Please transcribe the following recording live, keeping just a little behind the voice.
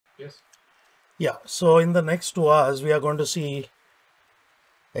Yes. Yeah, so in the next 2 hours, we are going to see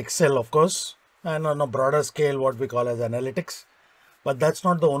Excel, of course, and on a broader scale, what we call as analytics. But that's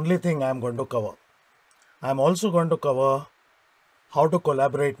not the only thing I'm going to cover. I'm also going to cover how to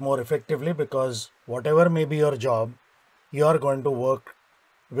collaborate more effectively, because whatever may be your job, you are going to work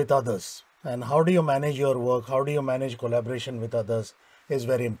with others. And how do you manage your work? How do you manage collaboration with others is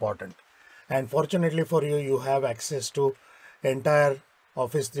very important. And fortunately for you, you have access to entire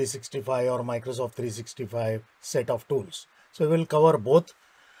Office 365 or Microsoft 365 set of tools. So we will cover both.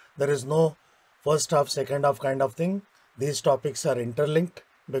 There is no first half, second half kind of thing. These topics are interlinked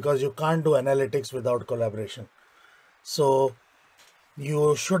because you can't do analytics without collaboration. So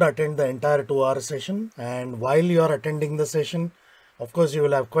you should attend the entire 2 hour session, and while you are attending the session, of course you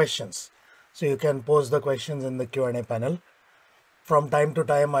will have questions, so you can pose the questions in the Q&A panel. From time to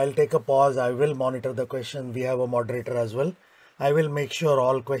time, I'll take a pause, I will monitor the question. We have a moderator as well. I will make sure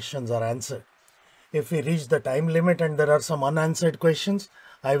all questions are answered. If we reach the time limit and there are some unanswered questions,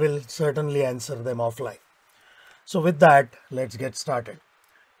 I will certainly answer them offline. So with that, let's get started.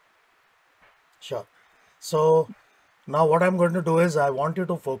 Sure. So now what I'm going to do is I want you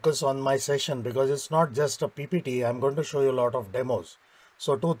to focus on my session, because it's not just a PPT. I'm going to show you a lot of demos.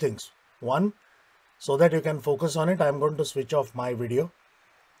 So two things. One, so that you can focus on it, I'm going to switch off my video.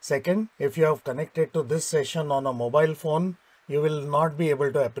 Second, if you have connected to this session on a mobile phone, you will not be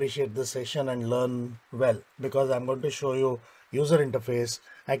able to appreciate the session and learn well, because I'm going to show you user interface,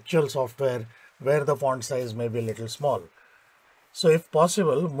 actual software, where the font size may be a little small. So if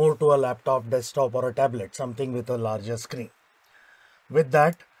possible, move to a laptop, desktop, or a tablet, something with a larger screen. With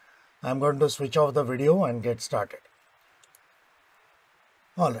that, I'm going to switch off the video and get started.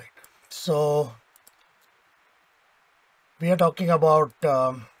 All right. So we are talking about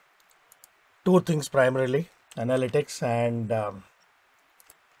two things primarily, analytics and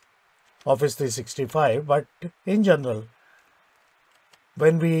Office 365. But in general,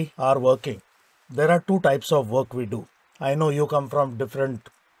 when we are working, there are two types of work we do. I know you come from different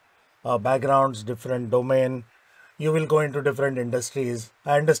backgrounds, different domain. You will go into different industries.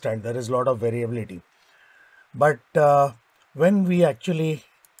 I understand there is a lot of variability. But when we actually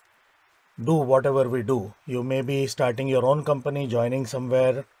do whatever we do, you may be starting your own company, joining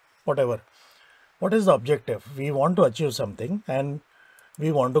somewhere, whatever. What is the objective? We want to achieve something and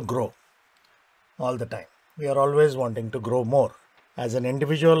we want to grow all the time. We are always wanting to grow more as an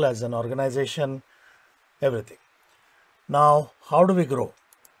individual, as an organization, everything. Now, how do we grow?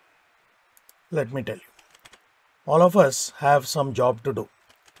 Let me tell you. All of us have some job to do,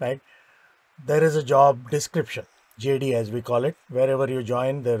 right? There is a job description, JD as we call it. Wherever you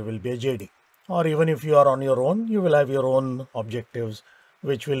join, there will be a JD. Or even if you are on your own, you will have your own objectives,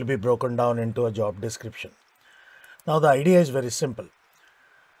 which will be broken down into a job description. Now, the idea is very simple.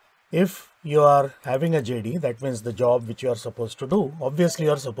 If you are having a JD, that means the job which you are supposed to do, obviously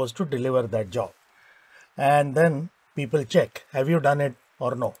you are supposed to deliver that job. And then people check, have you done it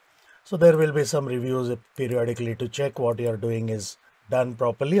or no? So there will be some reviews periodically to check what you are doing is done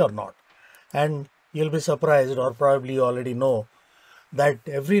properly or not. And you'll be surprised, or probably you already know, that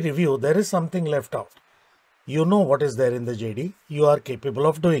every review there is something left out. You know what is there in the JD, you are capable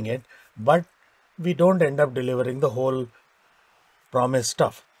of doing it, but we don't end up delivering the whole promised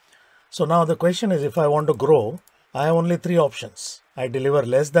stuff. So now the question is, if I want to grow, I have only three options. I deliver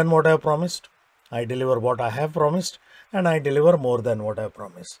less than what I have promised, I deliver what I have promised, and I deliver more than what I have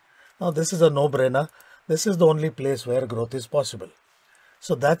promised. Now this is a no-brainer. This is the only place where growth is possible.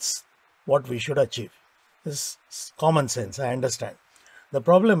 So that's what we should achieve. This is common sense, I understand. The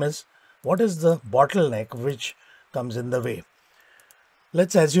problem is, what is the bottleneck which comes in the way?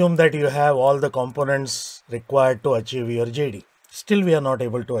 Let's assume that you have all the components required to achieve your JD. Still we are not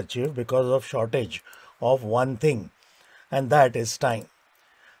able to achieve because of shortage of one thing, and that is time.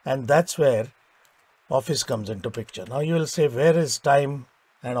 And that's where Office comes into picture. Now you will say, where is time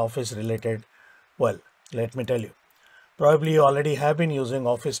and Office related? Well, let me tell you. Probably you already have been using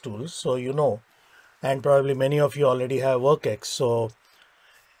Office tools, so you know, and probably many of you already have WorkX. So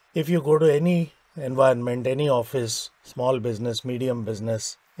if you go to any environment, any office, small business, medium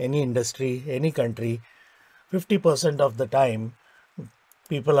business, any industry, any country, 50% of the time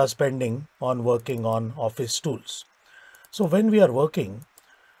people are spending on working on Office tools. So when we are working,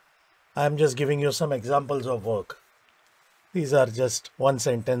 I'm just giving you some examples of work. These are just one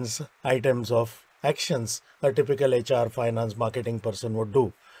sentence items of actions a typical HR, finance, marketing person would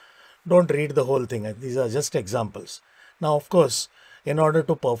do. Don't read the whole thing. These are just examples. Now, of course, in order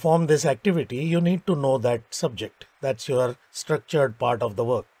to perform this activity, you need to know that subject. That's your structured part of the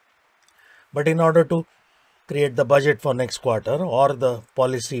work. But in order to create the budget for next quarter or the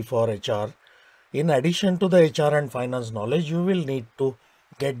policy for HR, in addition to the HR and finance knowledge, you will need to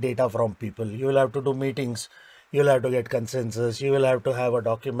get data from people. You will have to do meetings. You will have to get consensus. You will have to have a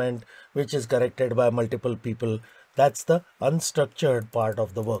document which is corrected by multiple people. That's the unstructured part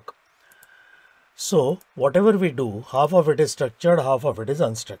of the work. So whatever we do, half of it is structured, half of it is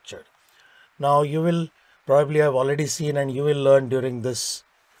unstructured. Now you will probably have already seen and you will learn during this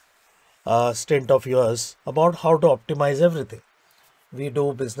stint of yours about how to optimize everything. We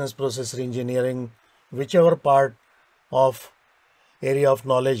do business process engineering, whichever part of area of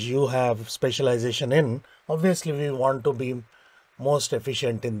knowledge you have specialization in, obviously we want to be most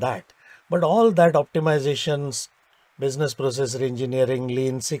efficient in that. But all that optimizations, business process engineering,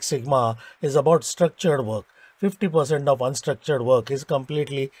 Lean, Six Sigma is about structured work. 50% of unstructured work is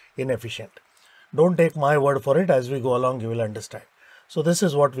completely inefficient. Don't take my word for it. As we go along, you will understand. So this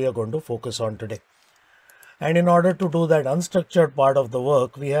is what we are going to focus on today. And in order to do that unstructured part of the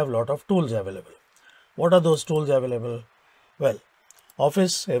work, we have a lot of tools available. What are those tools available? Well,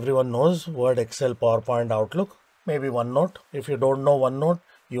 Office, everyone knows, Word, Excel, PowerPoint, Outlook, maybe OneNote. If you don't know OneNote,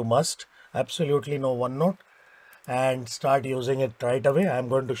 you must absolutely know OneNote and start using it right away. I'm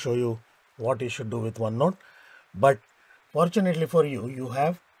going to show you what you should do with OneNote. But fortunately for you, you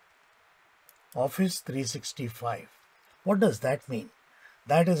have Office 365. What does that mean?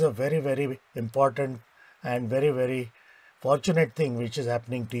 That is a very, very important and very, very fortunate thing which is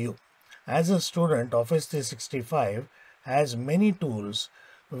happening to you. As a student, Office 365 has many tools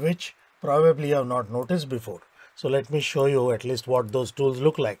which probably you have not noticed before. So let me show you at least what those tools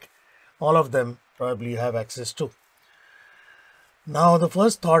look like. All of them probably you have access to. Now the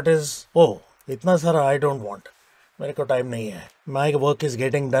first thought is, oh, itna sara I don't want. मेरे को time नहीं है. My work is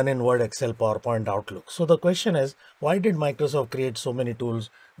getting done in Word, Excel, PowerPoint, Outlook. So the question is, why did Microsoft create so many tools?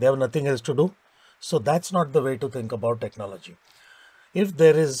 They have nothing else to do. So that's not the way to think about technology. If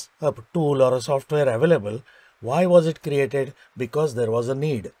there is a tool or a software available, why was it created? Because there was a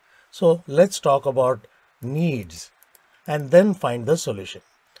need. So let's talk about needs and then find the solution.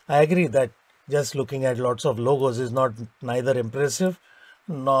 I agree that just looking at lots of logos is not neither impressive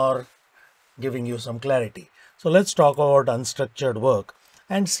nor giving you some clarity. So let's talk about unstructured work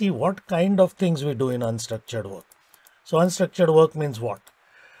and see what kind of things we do in unstructured work. So unstructured work means what?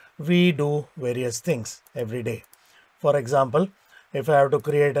 We do various things every day. For example, if I have to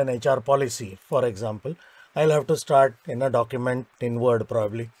create an HR policy, for example, I'll have to start in a document in Word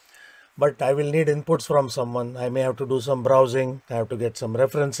probably, but I will need inputs from someone. I may have to do some browsing. I have to get some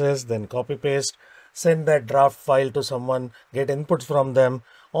references, then copy paste, send that draft file to someone, get inputs from them.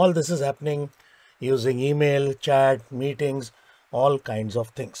 All this is happening using email, chat, meetings, all kinds of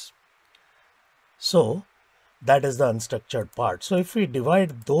things. So that is the unstructured part. So if we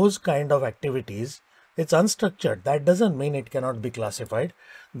divide those kind of activities, it's unstructured. That doesn't mean it cannot be classified.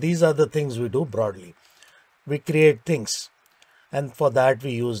 These are the things we do broadly. We create things, and for that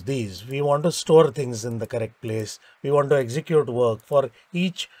we use these. We want to store things in the correct place. We want to execute work. For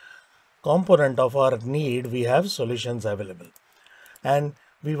each component of our need, we have solutions available. And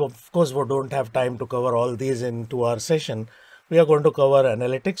we of course don't have time to cover all these into our session. We are going to cover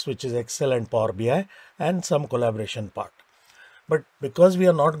analytics, which is Excel and Power BI, and some collaboration part. But because we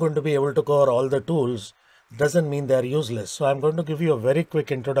are not going to be able to cover all the tools, doesn't mean they are useless. So I'm going to give you a very quick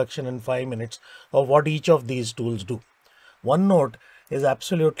introduction in 5 minutes of what each of these tools do. OneNote is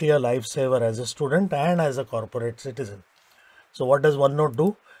absolutely a lifesaver as a student and as a corporate citizen. So what does OneNote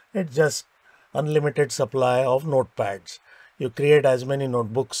do? It's just unlimited supply of notepads. You create as many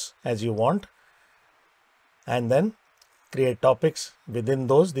notebooks as you want and then create topics within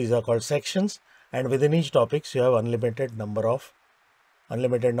those. These are called sections, and within each topics you have unlimited number of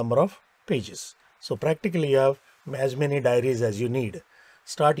pages. So practically you have as many diaries as you need.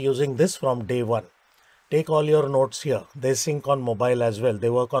 Start using this from day one. Take all your notes here. They sync on mobile as well.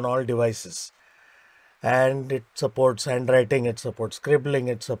 They work on all devices. And it supports handwriting, it supports scribbling,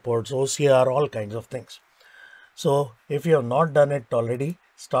 it supports OCR, all kinds of things. So if you have not done it already,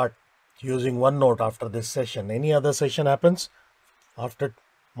 start using OneNote after this session. Any other session happens after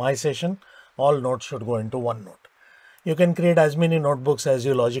my session, all notes should go into OneNote. You can create as many notebooks as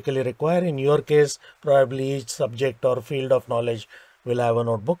you logically require. In your case, probably each subject or field of knowledge will have a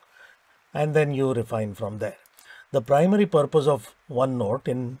notebook, and then you refine from there. The primary purpose of OneNote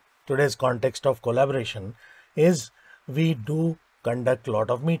in today's context of collaboration is we do conduct a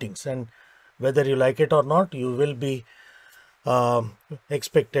lot of meetings, and whether you like it or not, you will be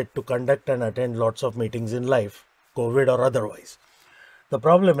expected to conduct and attend lots of meetings in life, COVID or otherwise. The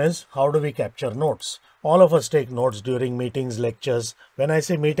problem is, how do we capture notes? All of us take notes during meetings, lectures. When I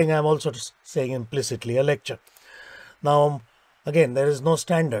say meeting, I'm also saying implicitly a lecture. Now, again, there is no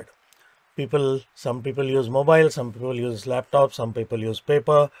standard. Some people use mobile, some people use laptop, some people use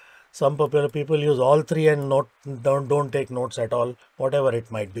paper, some people use all three and don't take notes at all, whatever it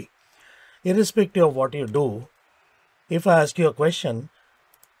might be. Irrespective of what you do, if I ask you a question,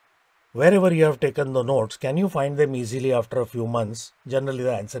 wherever you have taken the notes, can you find them easily after a few months? Generally,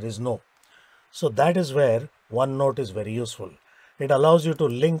 the answer is no. So that is where OneNote is very useful. It allows you to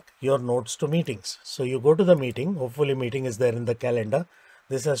link your notes to meetings. So you go to the meeting, hopefully meeting is there in the calendar.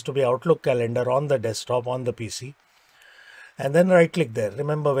 This has to be Outlook calendar on the desktop, on the PC. And then right click there.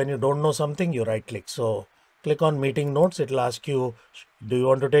 Remember, when you don't know something, you right click. So click on meeting notes. It will ask you, do you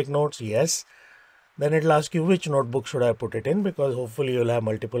want to take notes? Yes. Then it will ask you which notebook should I put it in, because hopefully you'll have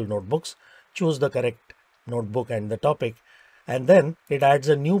multiple notebooks. Choose the correct notebook and the topic. And then it adds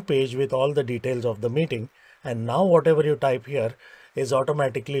a new page with all the details of the meeting. And now whatever you type here is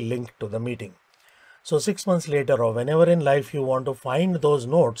automatically linked to the meeting. So 6 months later, or whenever in life you want to find those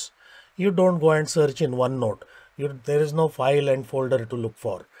notes, you don't go and search in OneNote. There is no file and folder to look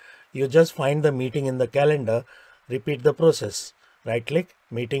for. You just find the meeting in the calendar, repeat the process, right click,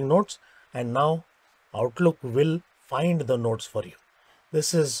 meeting notes, and now Outlook will find the notes for you.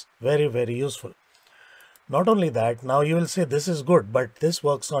 This is very, very useful. Not only that, now you will say this is good, but this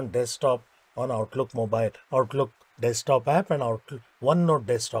works on desktop, on Outlook mobile, Outlook desktop app and Outlook OneNote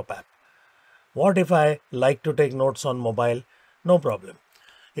desktop app. What if I like to take notes on mobile? No problem.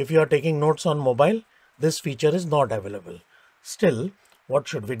 If you are taking notes on mobile, this feature is not available. Still, what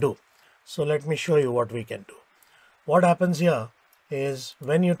should we do? So let me show you what we can do. What happens here is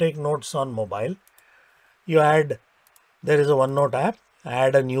when you take notes on mobile, there is a OneNote app,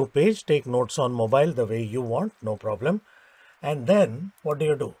 add a new page, take notes on mobile the way you want, no problem. And then what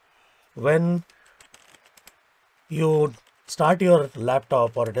do? When you start your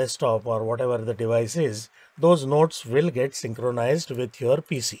laptop or desktop or whatever the device is, those notes will get synchronized with your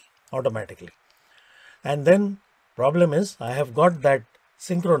PC automatically. And then problem is I have got that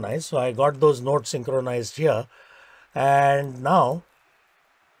synchronized. So I got those notes synchronized here. And now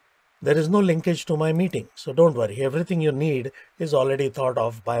there is no linkage to my meeting. So don't worry, everything you need is already thought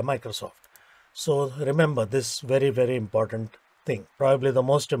of by Microsoft. So remember this very, very important thing, probably the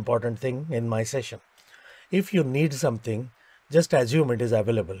most important thing in my session. If you need something, just assume it is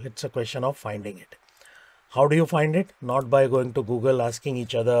available. It's a question of finding it. How do you find it? Not by going to Google, asking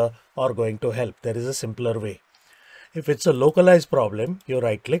each other, or going to help. There is a simpler way. If it's a localized problem, you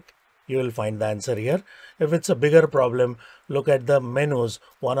right click, you will find the answer here. If it's a bigger problem, look at the menus.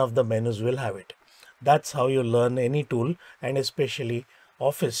 One of the menus will have it. That's how you learn any tool, and especially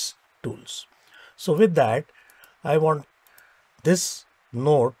Office tools. So with that, I want this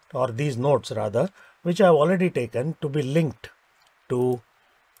note, or these notes rather, which I've already taken, to be linked to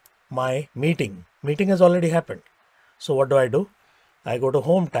my meeting. Meeting has already happened. So what do? I go to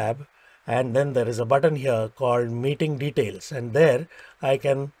Home tab, and then there is a button here called Meeting Details, and there I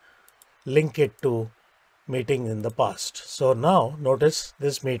can link it to meeting in the past. So now notice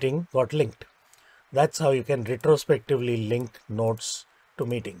this meeting got linked. That's how you can retrospectively link notes to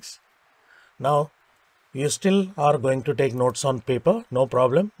meetings. Now you still are going to take notes on paper, no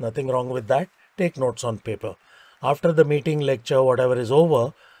problem, nothing wrong with that. Take notes on paper. After the meeting, lecture, whatever is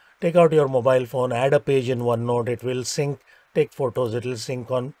over, take out your mobile phone, add a page in OneNote, it will sync, take photos, it will sync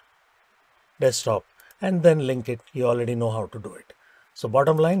on desktop, and then link it. You already know how to do it. So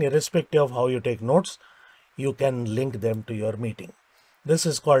bottom line, irrespective of how you take notes, you can link them to your meeting. This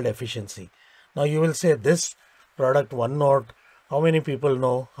is called efficiency. Now you will say, this product OneNote, how many people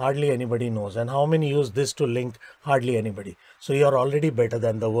know? Hardly anybody knows. And how many use this to link? Hardly anybody. So you are already better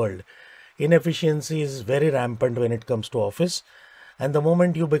than the world. Inefficiency is very rampant when it comes to Office. And the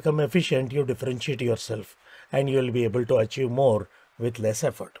moment you become efficient, you differentiate yourself and you will be able to achieve more with less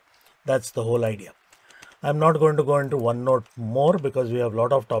effort. That's the whole idea. I'm not going to go into OneNote more because we have a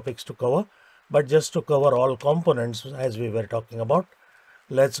lot of topics to cover, but just to cover all components as we were talking about,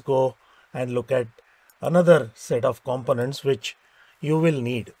 let's go and look at another set of components which you will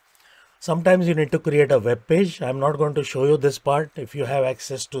need. Sometimes you need to create a web page. I'm not going to show you this part. If you have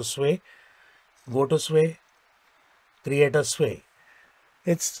access to Sway, go to Sway, create a Sway.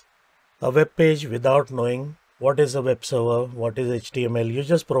 It's a web page without knowing what is a web server, what is HTML. You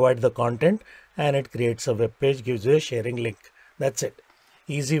just provide the content and it creates a web page, gives you a sharing link. That's it.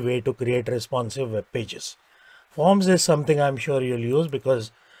 Easy way to create responsive web pages. Forms is something I'm sure you'll use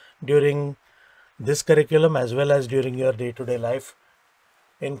because during this curriculum as well as during your day-to-day life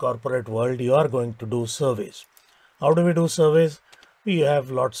in corporate world, you are going to do surveys. How do we do surveys? We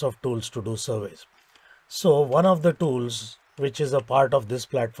have lots of tools to do surveys. So one of the tools which is a part of this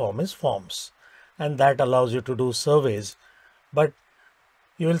platform is forms, and that allows you to do surveys. But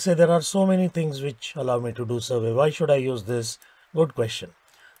you will say there are so many things which allow me to do survey. Why should I use this? Good question.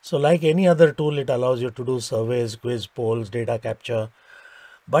 So like any other tool, it allows you to do surveys, quiz, polls, data capture,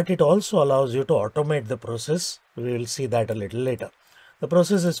 but it also allows you to automate the process. We will see that a little later. The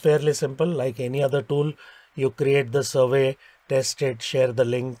process is fairly simple. Like any other tool, you create the survey, test it, share the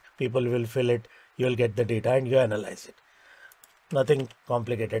link, people will fill it, you will get the data and you analyze it. Nothing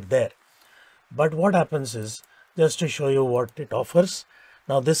complicated there. But what happens is, just to show you what it offers.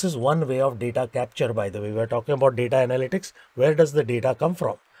 Now this is one way of data capture, by the way. We're talking about data analytics. Where does the data come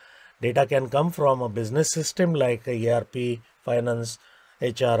from? Data can come from a business system like a ERP, finance,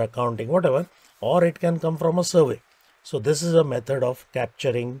 HR, accounting, whatever, or it can come from a survey. So this is a method of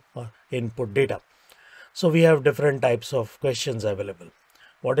capturing input data. So we have different types of questions available.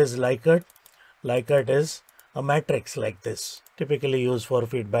 What is Likert? Likert is a matrix like this, typically used for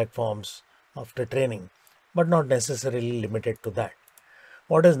feedback forms after training, but not necessarily limited to that.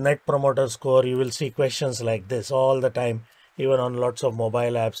 What is Net Promoter Score? You will see questions like this all the time, even on lots of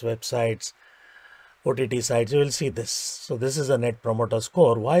mobile apps, websites, OTT sites, you will see this. So this is a Net Promoter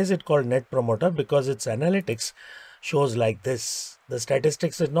Score. Why is it called Net Promoter? Because its analytics shows like this. The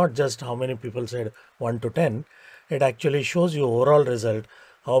statistics is not just how many people said 1 to 10. It actually shows you overall result.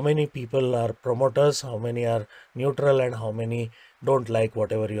 How many people are promoters, how many are neutral, and how many don't like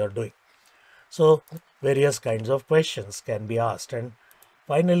whatever you are doing. So various kinds of questions can be asked. And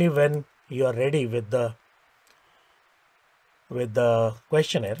finally, when you are ready with the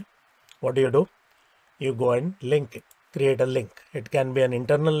questionnaire, what do? You go and link it, create a link. It can be an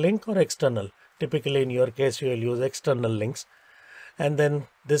internal link or external. Typically in your case, you will use external links. And then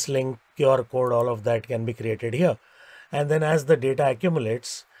this link, QR code, all of that can be created here. And then as the data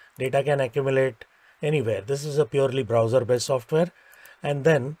accumulates, data can accumulate anywhere. This is a purely browser-based software. And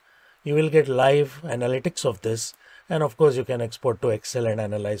then you will get live analytics of this. And of course, you can export to Excel and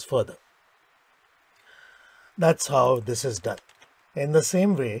analyze further. That's how this is done. In the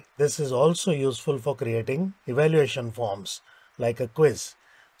same way, this is also useful for creating evaluation forms like a quiz.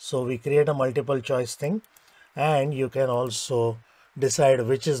 So we create a multiple choice thing, and you can also decide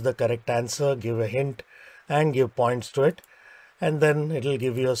which is the correct answer, give a hint and give points to it. And then it will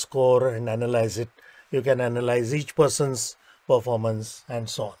give you a score and analyze it. You can analyze each person's performance and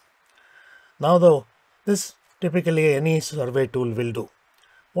so on. Now though, this typically any survey tool will do.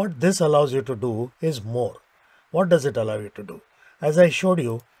 What this allows you to do is more. What does it allow you to do? As I showed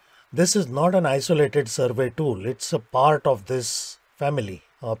you, this is not an isolated survey tool. It's a part of this family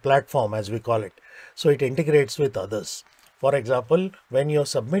or platform, as we call it. So it integrates with others. For example, when you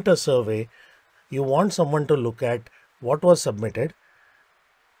submit a survey, you want someone to look at what was submitted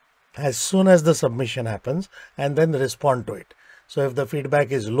as soon as the submission happens and then respond to it. So if the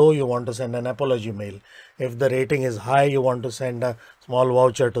feedback is low, you want to send an apology mail. If the rating is high, you want to send a small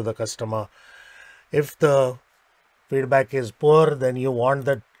voucher to the customer. If the feedback is poor, then you want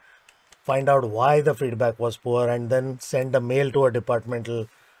that, find out why the feedback was poor and then send a mail to a departmental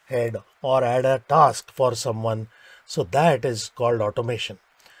head or add a task for someone. So that is called automation.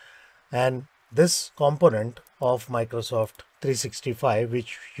 And this component of Microsoft 365,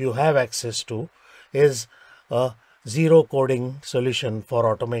 which you have access to, is a zero coding solution for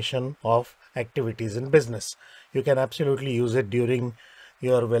automation of activities in business. You can absolutely use it during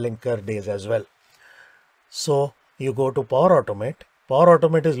your Wellinger days as well. So you go to Power Automate. Power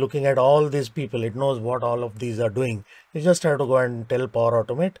Automate is looking at all these people. It knows what all of these are doing. You just have to go and tell Power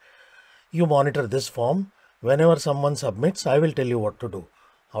Automate, you monitor this form. Whenever someone submits, I will tell you what to do.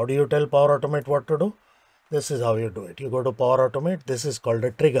 How do you tell Power Automate what to do? This is how you do it. You go to Power Automate. This is called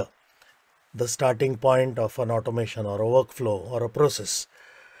a trigger, the starting point of an automation or a workflow or a process.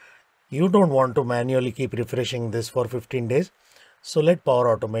 You don't want to manually keep refreshing this for 15 days. So let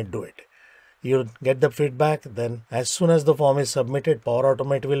Power Automate do it. You get the feedback, then as soon as the form is submitted, Power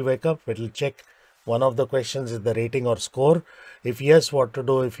Automate will wake up. It will check one of the questions is the rating or score. If yes, what to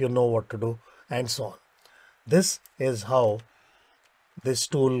do, if you know what to do, and so on. This is how this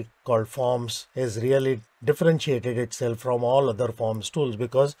tool called Forms is really differentiated itself from all other Forms tools,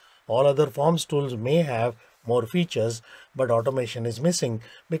 because all other Forms tools may have more features, but automation is missing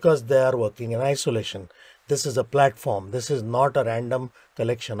because they are working in isolation. This is a platform. This is not a random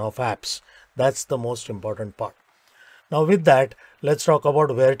collection of apps. That's the most important part. Now with that, let's talk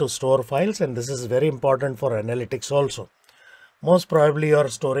about where to store files, and this is very important for analytics also. Most probably you're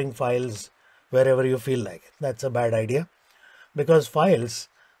storing files wherever you feel like. That's a bad idea, because files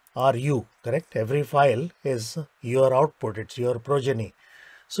are you, correct? Every file is your output. It's your progeny.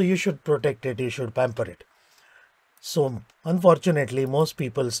 So you should protect it, you should pamper it. So unfortunately, most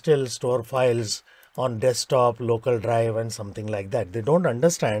people still store files on desktop, local drive and something like that. They don't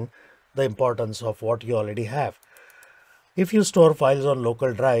understand the importance of what you already have. If you store files on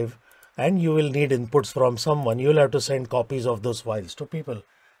local drive and you will need inputs from someone, you will have to send copies of those files to people.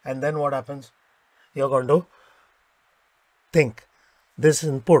 And then what happens? You're going to think, this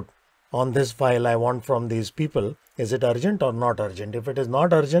input on this file I want from these people, is it urgent or not urgent? If it is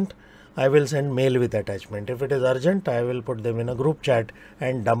not urgent, I will send mail with attachment. If it is urgent, I will put them in a group chat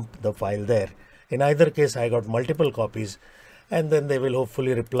and dump the file there. In either case, I got multiple copies and then they will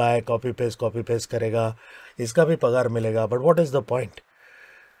hopefully reply, copy paste karega, iska bhi pagar milega. But what is the point?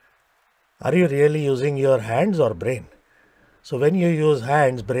 Are you really using your hands or brain? So when you use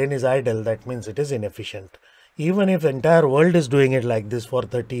hands, brain is idle, that means it is inefficient. Even if the entire world is doing it like this for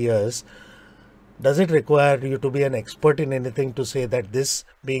 30 years, does it require you to be an expert in anything to say that this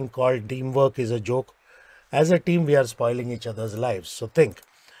being called teamwork is a joke? As a team, we are spoiling each other's lives. So think,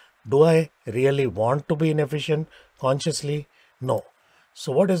 do I really want to be inefficient consciously? No.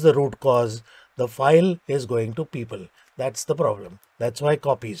 So what is the root cause? The file is going to people. That's the problem. That's why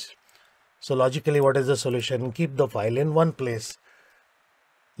copies. So logically, what is the solution? Keep the file in one place.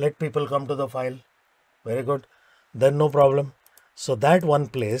 Let people come to the file. Very good. Then no problem. So that one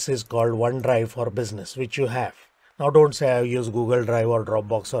place is called OneDrive for business, which you have. Now don't say I use Google Drive or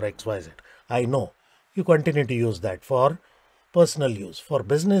Dropbox or XYZ. I know. You continue to use that for personal use. For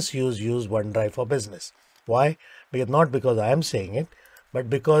business use OneDrive for business. Why? Because not because I am saying it, but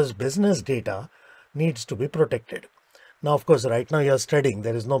because business data needs to be protected. Now, of course, right now you're studying,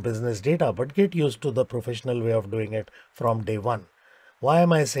 there is no business data, but get used to the professional way of doing it from day one. Why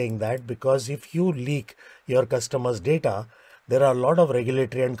am I saying that? Because if you leak your customers' data, there are a lot of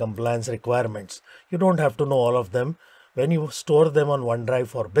regulatory and compliance requirements. You don't have to know all of them. When you store them on OneDrive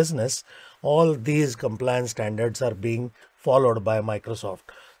for business, all these compliance standards are being followed by Microsoft.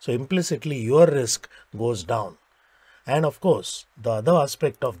 So implicitly your risk goes down. And of course, the other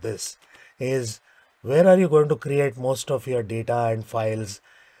aspect of this is, where are you going to create most of your data and files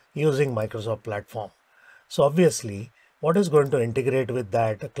using Microsoft platform? So obviously, what is going to integrate with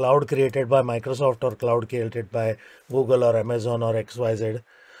that? A cloud created by Microsoft or cloud created by Google or Amazon or XYZ.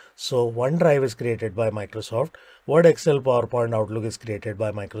 So OneDrive is created by Microsoft. Word, Excel, PowerPoint, Outlook is created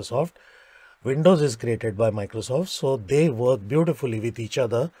by Microsoft. Windows is created by Microsoft. So they work beautifully with each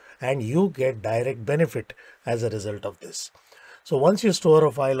other and you get direct benefit as a result of this. So once you store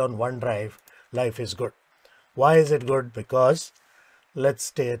a file on OneDrive, life is good. Why is it good? Because let's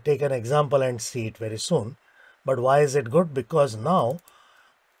take an example and see it very soon. But why is it good? Because now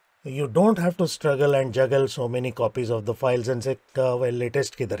you don't have to struggle and juggle so many copies of the files and say, well,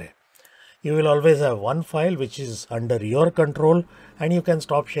 latest kidhar hai. You will always have one file which is under your control and you can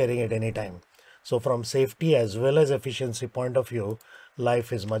stop sharing it anytime. So from safety as well as efficiency point of view,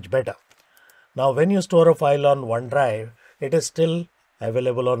 life is much better. Now, when you store a file on OneDrive, it is still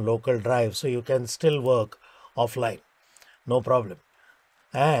available on local drive. So you can still work offline. No problem.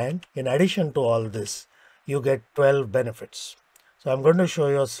 And in addition to all this, you get 12 benefits. So I'm going to show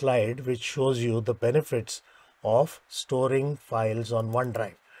you a slide which shows you the benefits of storing files on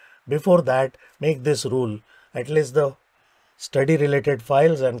OneDrive. Before that, make this rule, at least the study related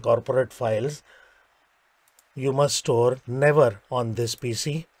files and corporate files, you must store never on this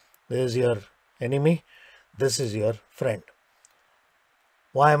PC. This is your enemy. This is your friend.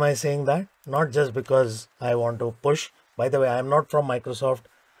 Why am I saying that? Not just because I want to push. By the way, I am not from Microsoft.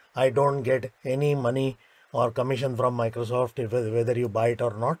 I don't get any money or commission from Microsoft, whether you buy it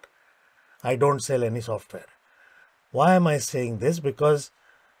or not. I don't sell any software. Why am I saying this? Because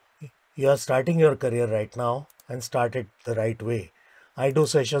you are starting your career right now and start it the right way. I do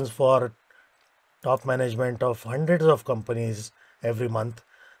sessions for top management of hundreds of companies every month.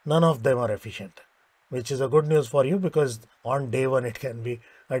 None of them are efficient, which is a good news for you because on day one, it can be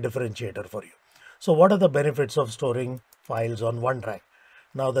a differentiator for you. So what are the benefits of storing files on OneDrive?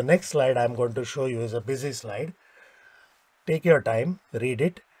 Now, the next slide I'm going to show you is a busy slide. Take your time, read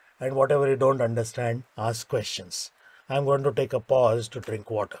it, and whatever you don't understand, ask questions. I'm going to take a pause to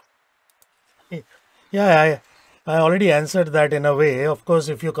drink water. Yeah, I already answered that in a way. Of course,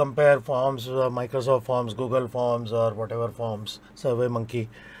 if you compare forms, Microsoft Forms, Google Forms, or whatever forms, SurveyMonkey,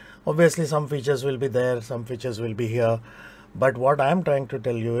 obviously some features will be there, some features will be here. But what I'm trying to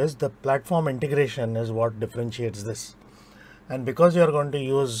tell you is the platform integration is what differentiates this. And because you're going to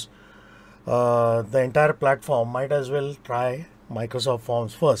use the entire platform, might as well try Microsoft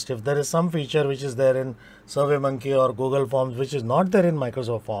Forms first. If there is some feature which is there in SurveyMonkey or Google Forms which is not there in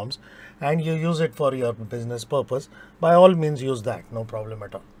Microsoft Forms and you use it for your business purpose, by all means use that, no problem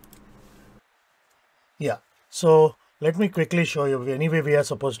at all. Yeah, so let me quickly show you. Anyway, we are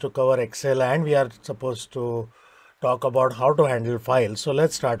supposed to cover Excel and we are supposed to talk about how to handle files. So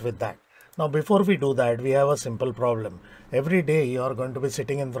let's start with that. Now, before we do that, we have a simple problem. Every day you are going to be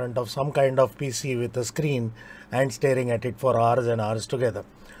sitting in front of some kind of PC with a screen and staring at it for hours and hours together.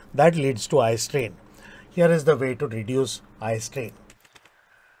 That leads to eye strain. Here is the way to reduce eye strain.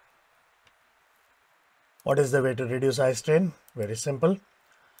 What is the way to reduce eye strain? Very simple.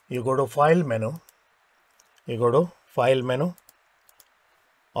 You go to File menu. You go to File menu,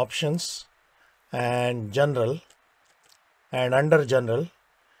 Options and General, and under General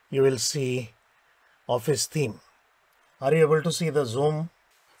you will see Office Theme. Are you able to see the zoom?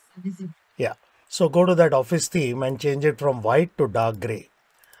 Yeah. So go to that Office Theme and change it from white to dark gray.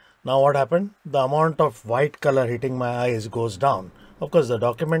 Now what happened? The amount of white color hitting my eyes goes down. Of course, the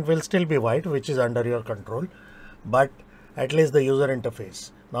document will still be white, which is under your control, but at least the user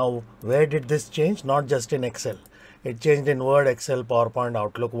interface. Now, where did this change? Not just in Excel. It changed in Word, Excel, PowerPoint,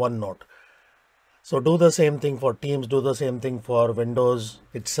 Outlook, OneNote. So do the same thing for Teams, do the same thing for Windows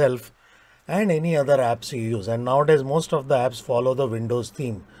itself and any other apps you use. And nowadays, most of the apps follow the Windows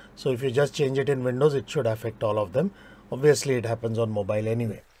theme. So if you just change it in Windows, it should affect all of them. Obviously, it happens on mobile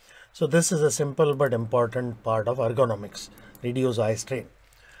anyway. So this is a simple but important part of ergonomics, reduce eye strain.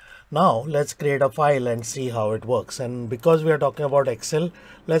 Now let's create a file and see how it works. And because we are talking about Excel,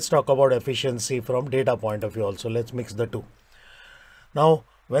 let's talk about efficiency from data point of view also. Let's mix the two. Now,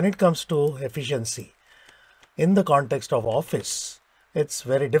 when it comes to efficiency, in the context of Office, it's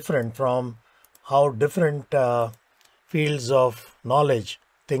very different from how different fields of knowledge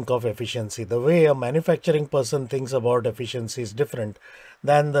think of efficiency. The way a manufacturing person thinks about efficiency is different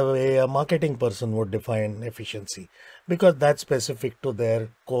than the way a marketing person would define efficiency, because that's specific to their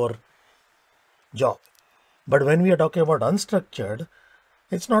core job. But when we are talking about unstructured,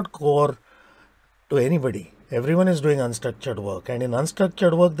 it's not core to anybody. Everyone is doing unstructured work, and in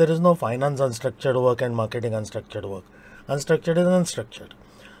unstructured work there is no finance unstructured work and marketing unstructured work. Unstructured is unstructured.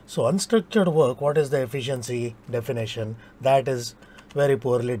 So unstructured work, what is the efficiency definition? That is very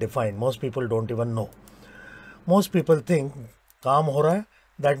poorly defined. Most people don't even know. Most people think काम हो रहा है,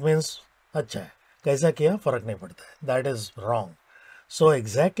 that means अच्छा है, कैसा किया फर्क नहीं पड़ता है. That is wrong. So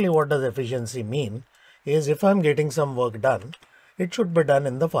exactly what does efficiency mean is, if I'm getting some work done, it should be done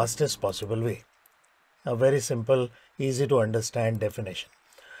in the fastest possible way. A very simple, easy to understand definition.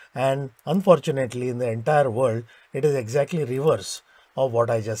 And unfortunately, in the entire world, it is exactly reverse of what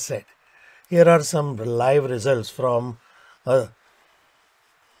I just said. Here are some live results from a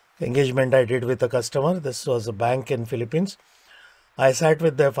engagement I did with a customer. This was a bank in Philippines. I sat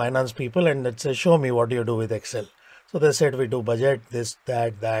with their finance people and it said, show me what you do with Excel. So they said, we do budget, this,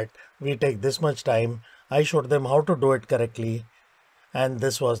 that, we take this much time. I showed them how to do it correctly. And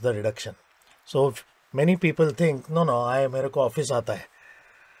this was the reduction. So many people think, no, मेरे को office आता है.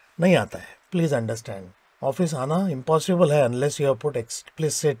 नहीं आता है. Please understand. Office आना impossible है unless you have put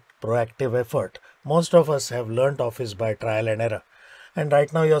explicit proactive effort. Most of us have learnt Office by trial and error. And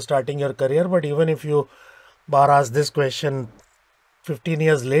right now you're starting your career, but even if you ask this question 15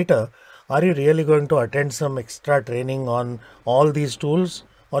 years later, are you really going to attend some extra training on all these tools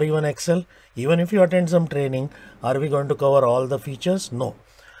or even Excel? Even if you attend some training, are we going to cover all the features? No.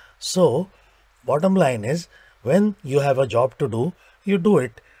 So bottom line is, when you have a job to do, you do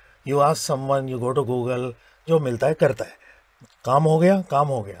it. You ask someone, you go to Google, जो मिलता है करता है. काम हो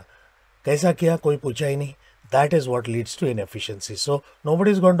गया. कैसा किया कोई पूछा ही नहीं. That is what leads to inefficiency. So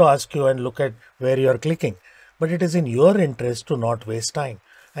nobody is going to ask you and look at where you are clicking, but it is in your interest to not waste time.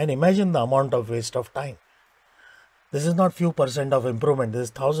 And imagine the amount of waste of time. This is not few percent of improvement. This is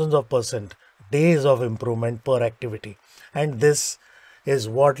thousands of percent, days of improvement per activity. And this is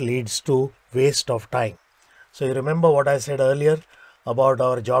what leads to waste of time. So you remember what I said earlier about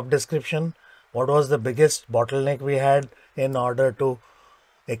our job description? What was the biggest bottleneck we had in order to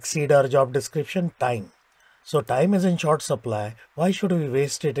exceed our job description? Time. So time is in short supply. Why should we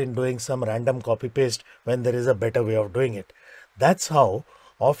waste it in doing some random copy paste when there is a better way of doing it? That's how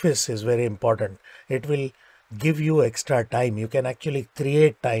Office is very important. It will give you extra time. You can actually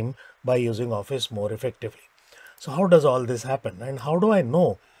create time by using Office more effectively. So how does all this happen? And how do I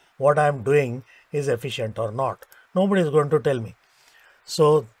know what I'm doing is efficient or not? Nobody is going to tell me.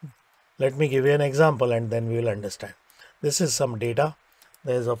 So let me give you an example and then we will understand. This is some data.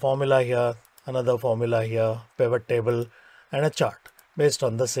 There is a formula here, another formula here, pivot table and a chart based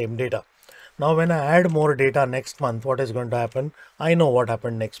on the same data. Now when I add more data next month, what is going to happen? I know what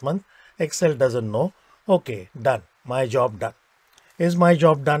happened next month. Excel doesn't know. Okay, done. My job done. Is my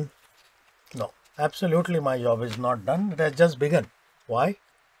job done? No, absolutely my job is not done. It has just begun. Why?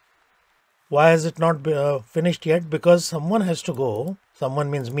 Why has it not finished yet? Because someone has to go,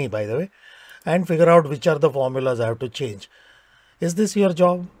 someone means me by the way, and figure out which are the formulas I have to change. Is this your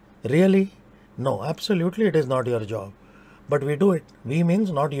job? Really? No, absolutely it is not your job. But we do it. We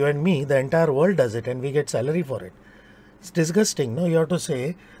means not you and me, the entire world does it and we get salary for it. It's disgusting. No, you have to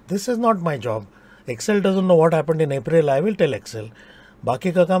say, this is not my job. Excel doesn't know what happened in April. I will tell Excel.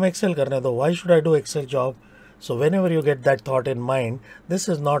 बाकी का काम Excel करने दो. Why should I do Excel job? So whenever you get that thought in mind, this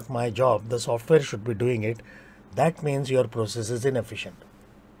is not my job. The software should be doing it. That means your process is inefficient.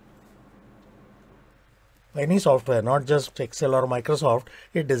 Any software, not just Excel or Microsoft,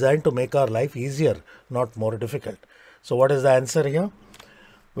 is designed to make our life easier, not more difficult. So what is the answer here?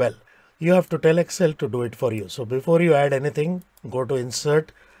 Well, you have to tell Excel to do it for you. So before you add anything, go to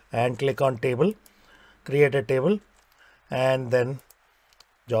Insert and click on Table, create a table, and then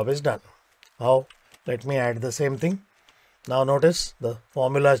job is done. How? Let me add the same thing. Now notice the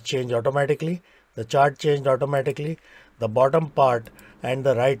formulas change automatically, the chart changed automatically, the bottom part and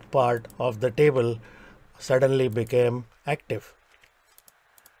the right part of the table suddenly became active,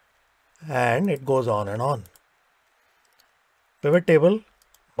 and it goes on and on. Pivot table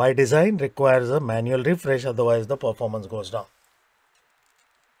by design requires a manual refresh, otherwise the performance goes down.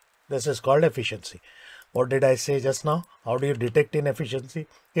 This is called efficiency. What did I say just now? How do you detect inefficiency?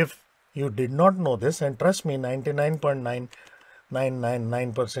 If you did not know this, and trust me,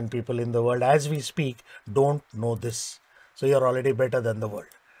 99.9999% people in the world as we speak don't know this. So you're already better than the world.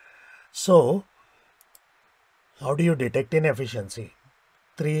 So how do you detect inefficiency?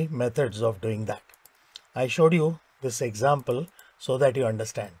 3 methods of doing that. I showed you this example so that you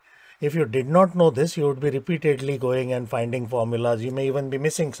understand. If you did not know this, you would be repeatedly going and finding formulas. You may even be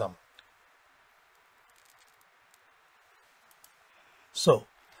missing some. So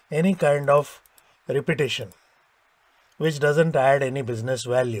any kind of repetition which doesn't add any business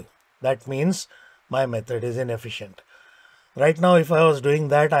value, that means my method is inefficient. Right now, if I was doing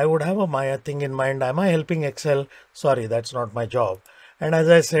that, I would have a thing in mind. Am I helping Excel? Sorry, that's not my job. And as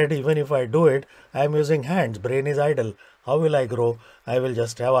I said, even if I do it, I am using hands. Brain is idle. How will I grow? I will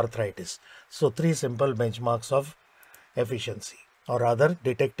just have arthritis. So 3 simple benchmarks of efficiency, or rather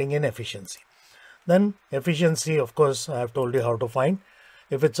detecting inefficiency. Then efficiency, of course, I have told you how to find.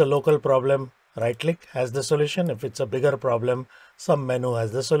 If it's a local problem, right click has the solution. If it's a bigger problem, some menu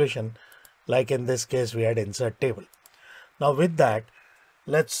has the solution. Like in this case, we had insert table. Now with that,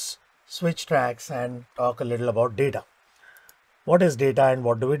 let's switch tracks and talk a little about data. What is data and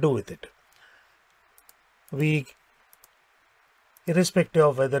what do we do with it? Irrespective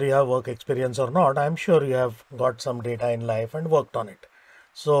of whether you have work experience or not, I'm sure you have got some data in life and worked on it.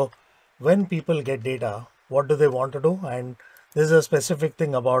 So when people get data, what do they want to do? And this is a specific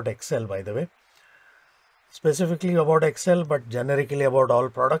thing about Excel, by the way. Specifically about Excel, but generically about all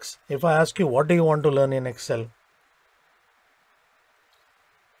products. If I ask you, what do you want to learn in Excel?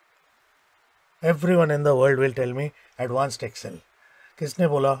 Everyone in the world will tell me advanced Excel. Kisne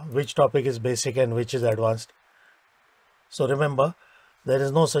bola which topic is basic and which is advanced? So remember, there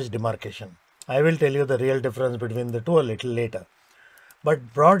is no such demarcation. I will tell you the real difference between the two a little later.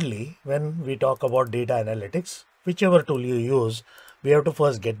 But broadly, when we talk about data analytics, whichever tool you use, we have to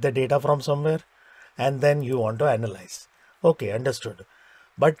first get the data from somewhere and then you want to analyze. Okay, understood.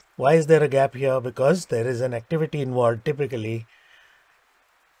 But why is there a gap here? Because there is an activity involved typically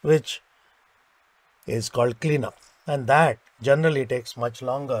which is called cleanup, and that generally takes much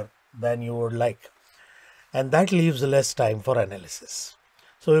longer than you would like, and that leaves less time for analysis.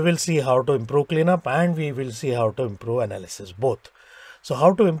 So we will see how to improve cleanup and we will see how to improve analysis, both. So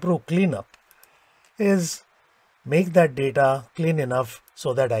how to improve cleanup is make that data clean enough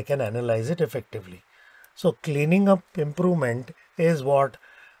so that I can analyze it effectively. So cleaning up improvement is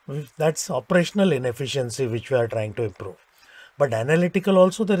that's operational inefficiency which we are trying to improve. But analytical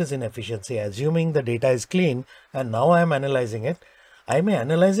also there is inefficiency. Assuming the data is clean and now I am analyzing it, I may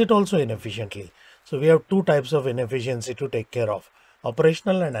analyze it also inefficiently. So we have 2 types of inefficiency to take care of,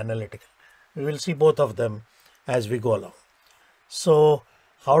 operational and analytical. We will see both of them as we go along. So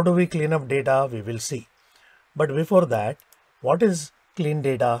how do we clean up data? We will see. But before that, what is clean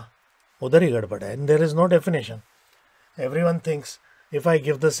data? Udhar hi gadbad hai, and there is no definition. Everyone thinks if I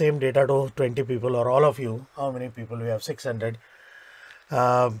give the same data to 20 people or all of you, how many people we have? 600,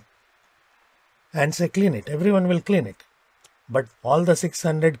 and say clean it. Everyone will clean it. But all the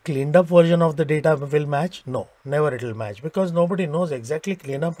 600 cleaned up version of the data will match? No, never it will match, because nobody knows exactly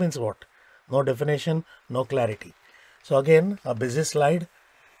clean up means what. No definition, no clarity. So again, a busy slide.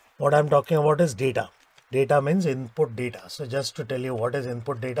 What I'm talking about is data. Data means input data. So just to tell you what is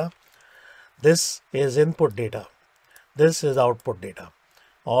input data, this is input data, this is output data,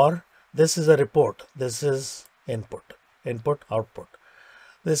 or this is a report, this is input, output.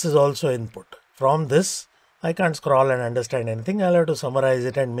 This is also input. From this, I can't scroll and understand anything. I'll have to summarize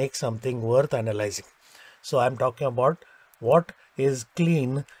it and make something worth analyzing. So I'm talking about what is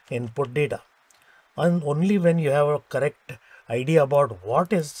clean input data. And only when you have a correct idea about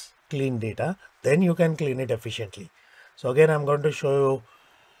what is clean data, then you can clean it efficiently. So again, I'm going to show you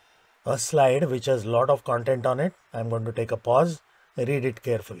a slide which has a lot of content on it. I'm going to take a pause, read it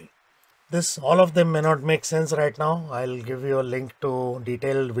carefully. All of them may not make sense right now. I'll give you a link to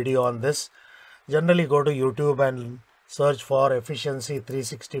detailed video on this. Generally go to YouTube and search for Efficiency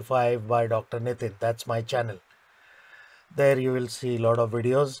 365 by Dr. Nitin. That's my channel. There you will see a lot of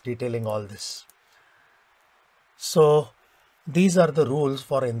videos detailing all this. So these are the rules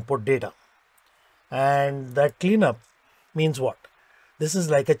for input data. And that cleanup means what? This is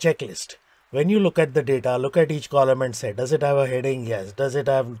like a checklist. When you look at the data, look at each column and say, does it have a heading? Yes. Does it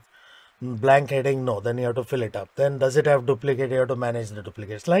have blank heading? No. Then you have to fill it up. Then does it have duplicate? You have to manage the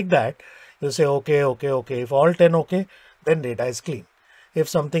duplicates. Like that, you say okay, okay, okay. If all 10 okay, then data is clean. If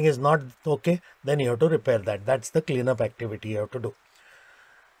something is not okay, then you have to repair that. That's the cleanup activity you have to do.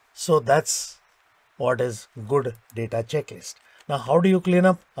 So that's what is good data checklist. Now, how do you clean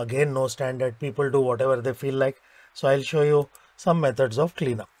up? Again, no standard. People do whatever they feel like. So I'll show you some methods of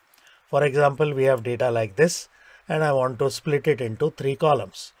cleanup. For example, we have data like this, and I want to split it into 3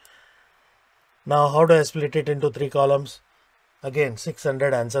 columns. Now, how do I split it into 3 columns? Again,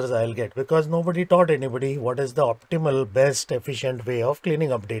 600 answers I'll get because nobody taught anybody what is the optimal, best, efficient way of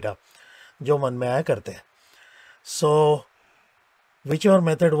cleaning up data. Jo man mein aaya karte hain. So, whichever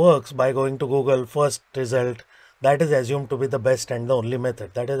method works, by going to Google, first result, that is assumed to be the best and the only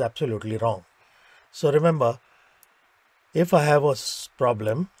method. That is absolutely wrong. So remember, if I have a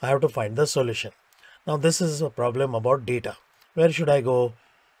problem, I have to find the solution. Now this is a problem about data. Where should I go?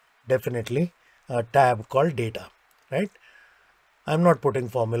 Definitely a tab called data, right? I'm not putting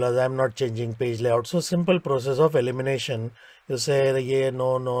formulas. I'm not changing page layout. So simple process of elimination. You say, ye,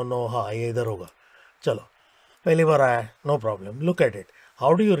 no, ha, ye idhar hoga. Chalo. Pehli baar aaya, no problem. Look at it.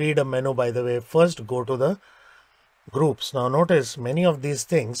 How do you read a menu, by the way? First, go to the groups. Now notice many of these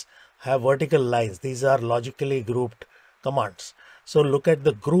things have vertical lines. These are logically grouped commands. So look at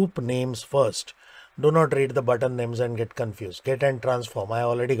the group names first. Do not read the button names and get confused. Get and transform. I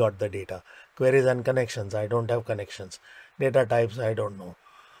already got the data. Queries and connections. I don't have connections. Data types. I don't know.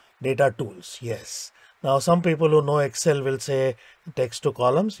 Data tools. Yes. Now some people who know Excel will say text to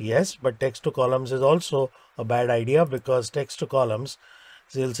columns. Yes, but text to columns is also a bad idea because text to columns,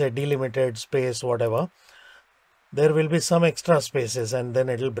 they'll say delimited space, whatever. There will be some extra spaces and then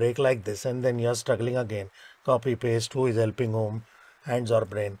it will break like this and then you're struggling again. Copy paste, who is helping whom, hands or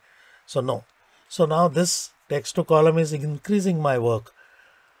brain. So no. So now this text to column is increasing my work.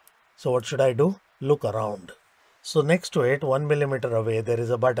 So what should I do? Look around. So next to it, 1 millimeter away, there is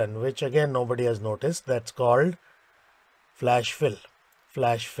a button which again nobody has noticed. That's called flash fill.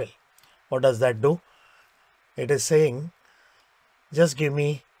 Flash fill. What does that do? It is saying, just give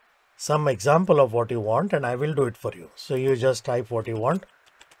me some example of what you want and I will do it for you. So you just type what you want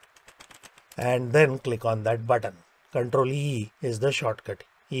and then click on that button. Control E is the shortcut.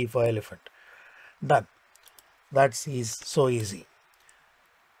 E for elephant. Done. That's so easy.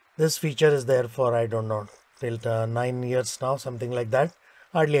 This feature is there for, I don't know, till 9 years now, something like that.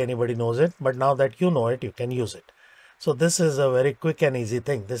 Hardly anybody knows it, but now that you know it, you can use it. So this is a very quick and easy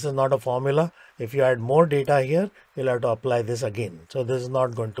thing. This is not a formula. If you add more data here, you'll have to apply this again. So this is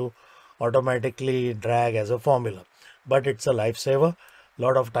not going to automatically drag as a formula, but it's a lifesaver. A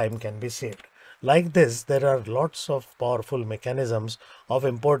lot of time can be saved. Like this, there are lots of powerful mechanisms of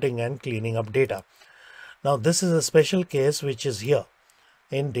importing and cleaning up data. Now this is a special case which is here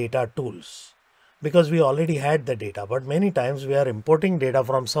in data tools because we already had the data, but many times we are importing data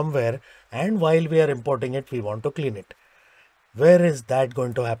from somewhere and while we are importing it, we want to clean it. Where is that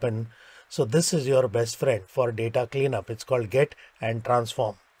going to happen? So this is your best friend for data cleanup. It's called get and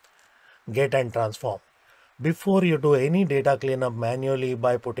transform. Get and transform. Before you do any data cleanup manually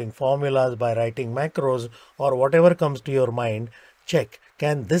by putting formulas, by writing macros or whatever comes to your mind, check,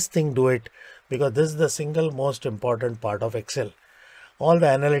 can this thing do it? Because this is the single most important part of Excel. All the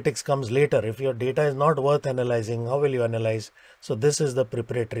analytics comes later. If your data is not worth analyzing, how will you analyze? So this is the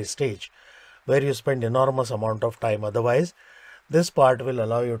preparatory stage where you spend enormous amount of time. Otherwise, this part will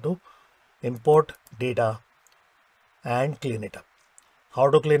allow you to import data and clean it up. How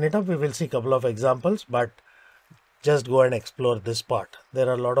to clean it up, we will see a couple of examples, but just go and explore this part. There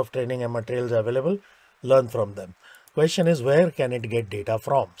are a lot of training and materials available. Learn from them. Question is, where can it get data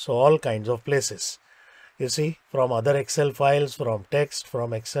from? So all kinds of places. You see, from other Excel files, from text,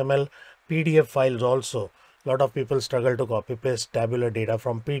 from XML, PDF files also. A lot of people struggle to copy paste tabular data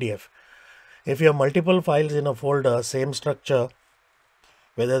from PDF. If you have multiple files in a folder, same structure,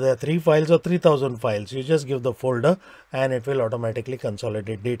 whether there are 3 files or 3000 files, you just give the folder and it will automatically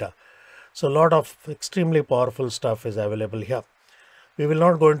consolidate data. So a lot of extremely powerful stuff is available here. We will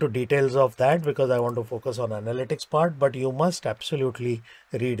not go into details of that because I want to focus on analytics part, but you must absolutely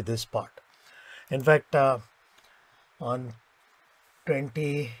read this part. In fact, on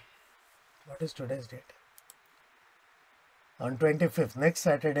what is today's date? On 25th, next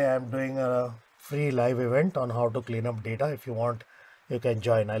Saturday, I am doing a free live event on how to clean up data. If you want, you can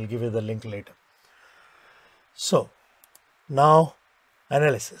join. I'll give you the link later. So now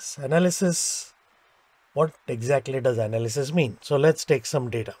analysis. Analysis, what exactly does analysis mean? So let's take some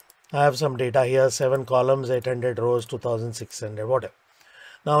data. I have some data here, 7 columns, 800 rows, 2600, whatever.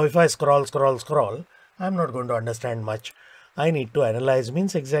 Now if I scroll, I'm not going to understand much. I need to analyze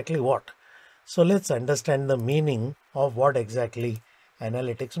means exactly what. So let's understand the meaning of what exactly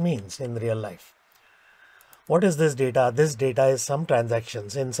analytics means in real life. What is this data? This data is some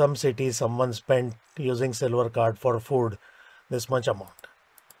transactions. In some cities, someone spent using silver card for food this much amount.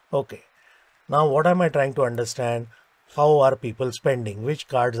 Okay. Now what am I trying to understand? How are people spending? Which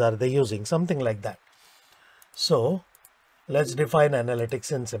cards are they using? Something like that. So let's define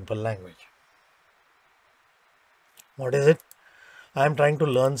analytics in simple language. What is it? I am trying to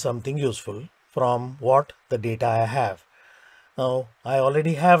learn something useful from what the data I have. Now I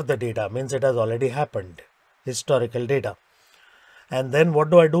already have the data, means it has already happened, historical data. And then what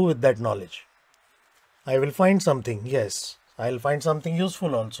do I do with that knowledge? I will find something, yes. I'll find something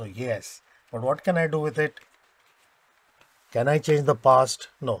useful also, yes. But what can I do with it? Can I change the past?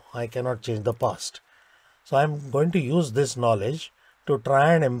 No, I cannot change the past. So I'm going to use this knowledge to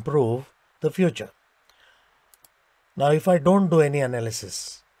try and improve the future. Now if I don't do any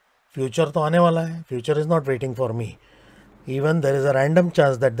analysis, future to aane wala hai. Future is not waiting for me. Even there is a random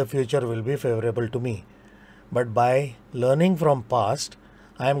chance that the future will be favorable to me. But by learning from past,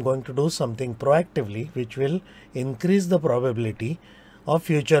 I am going to do something proactively which will increase the probability of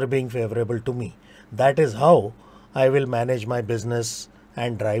future being favorable to me. That is how I will manage my business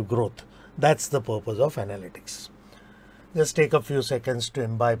and drive growth. That's the purpose of analytics. Just take a few seconds to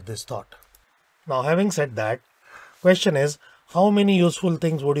imbibe this thought. Now having said that, question is, how many useful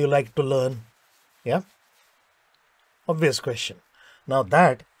things would you like to learn? Yeah, obvious question. Now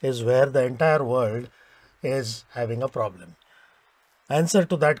that is where the entire world is having a problem. Answer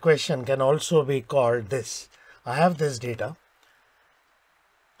to that question can also be called this. I have this data.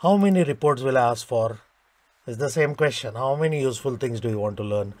 How many reports will I ask for? It's the same question. How many useful things do you want to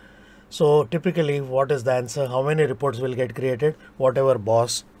learn? So typically, what is the answer? How many reports will get created? Whatever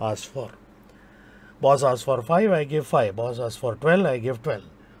boss asks for. Boss asks for 5, I give 5. Boss asks for 12, I give 12.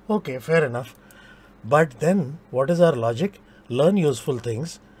 Okay, fair enough. But then what is our logic? Learn useful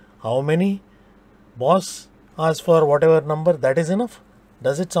things. How many? Boss asks for whatever number, that is enough.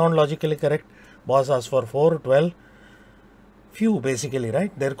 Does it sound logically correct? Boss asks for 4, 12. Few basically,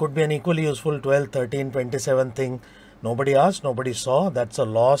 right? There could be an equally useful 12, 13, 27 thing. Nobody asked, nobody saw. That's a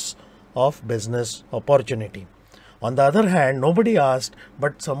loss of business opportunity. On the other hand, nobody asked,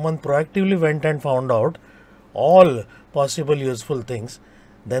 but someone proactively went and found out all possible useful things.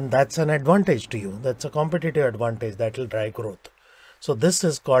 Then that's an advantage to you. That's a competitive advantage that will drive growth. So this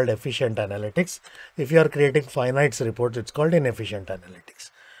is called efficient analytics. If you are creating finite reports, it's called inefficient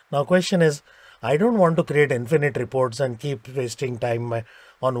analytics. Now question is, I don't want to create infinite reports and keep wasting time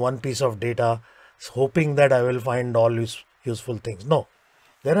on one piece of data, hoping that I will find all useful things. No,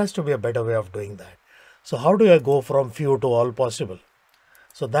 there has to be a better way of doing that. So how do I go from few to all possible?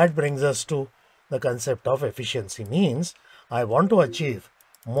 So that brings us to the concept of efficiency. Means I want to achieve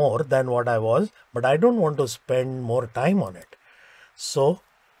more than what I was, but I don't want to spend more time on it. So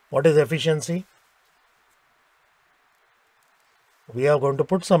what is efficiency? We are going to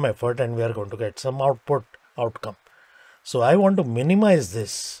put some effort and we are going to get some outcome. So I want to minimize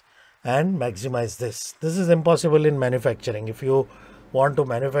this and maximize this. This is impossible in manufacturing. If you want to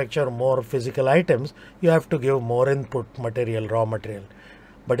manufacture more physical items, you have to give more input material, raw material.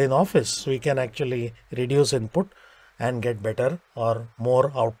 But in office, we can actually reduce input and get better or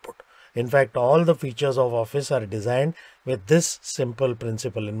more output. In fact, all the features of office are designed with this simple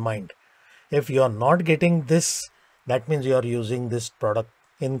principle in mind. If you are not getting this, that means you are using this product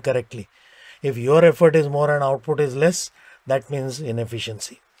incorrectly. If your effort is more and output is less, that means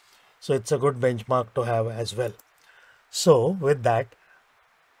inefficiency. So it's a good benchmark to have as well. So with that,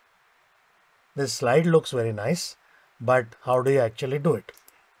 this slide looks very nice, but how do you actually do it?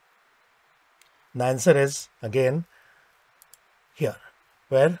 The answer is again here,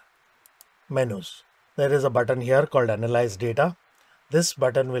 where menus. There is a button here called Analyze Data. This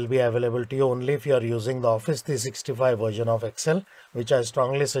button will be available to you only if you are using the Office 365 version of Excel, which I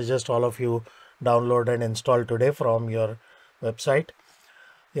strongly suggest all of you download and install today from your website.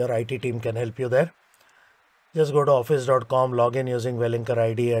 Your IT team can help you there. Just go to office.com, log in using Wellinker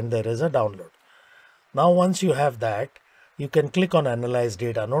ID, and there is a download. Now once you have that, you can click on Analyze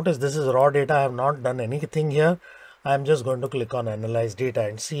Data. Notice this is raw data. I have not done anything here. I am just going to click on Analyze Data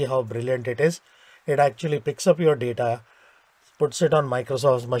and see how brilliant it is. It actually picks up your data, puts it on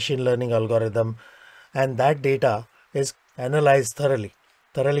Microsoft's machine learning algorithm, and that data is analyzed thoroughly.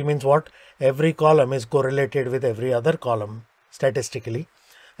 Thoroughly means what? Every column is correlated with every other column statistically,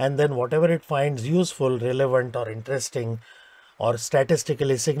 and then whatever it finds useful, relevant, or interesting, or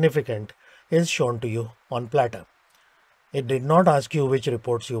statistically significant is shown to you on platter. It did not ask you which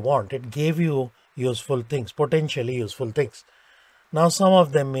reports you want. It gave you useful things, potentially useful things. Now some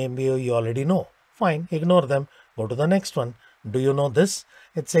of them maybe you already know. Fine, ignore them. Go to the next one. Do you know this?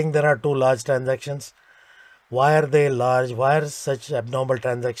 It's saying there are 2 large transactions. Why are they large? Why are such abnormal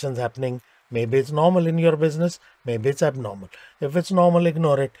transactions happening? Maybe it's normal in your business. Maybe it's abnormal. If it's normal,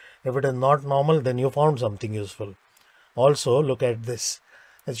 ignore it. If it is not normal, then you found something useful. Also, look at this.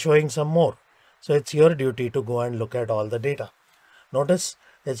 It's showing some more. So it's your duty to go and look at all the data. Notice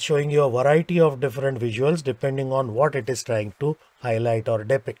it's showing you a variety of different visuals depending on what it is trying to highlight or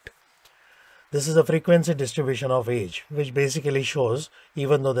depict. This is a frequency distribution of age, which basically shows,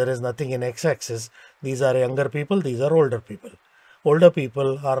 even though there is nothing in x-axis, these are younger people, these are older people. Older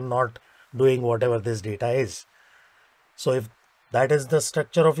people are not doing whatever this data is. So if that is the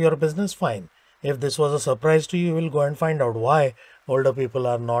structure of your business, fine. If this was a surprise to you, you will go and find out why older people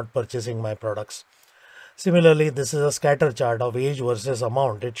are not purchasing my products. Similarly, this is a scatter chart of age versus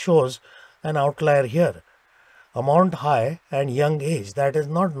amount. It shows an outlier here. Amount high and young age. That is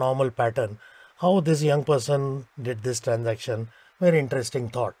not normal pattern. How this young person did this transaction? Very interesting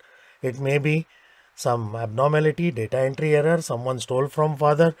thought. It may be some abnormality, data entry error, someone stole from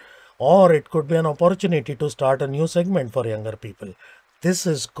father, or it could be an opportunity to start a new segment for younger people. This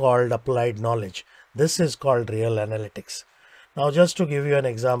is called applied knowledge. This is called real analytics. Now just to give you an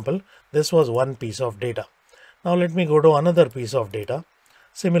example, this was one piece of data. Now let me go to another piece of data,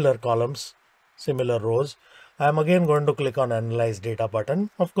 similar columns, similar rows. I am again going to click on Analyze Data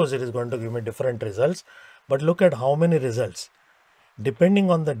button. Of course, it is going to give me different results, but look at how many results. Depending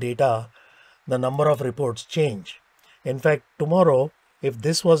on the data, the number of reports change. In fact, tomorrow, if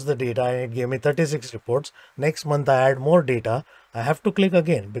this was the data and it gave me 36 reports, next month I add more data, I have to click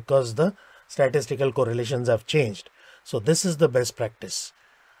again because the statistical correlations have changed. So this is the best practice.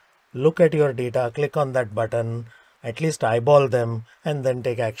 Look at your data, click on that button, at least eyeball them, and then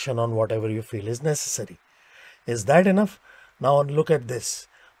take action on whatever you feel is necessary. Is that enough? Now look at this.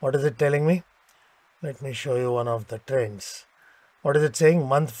 What is it telling me? Let me show you one of the trends. What is it saying?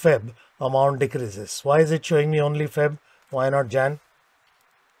 Month Feb, amount decreases. Why is it showing me only Feb? Why not Jan?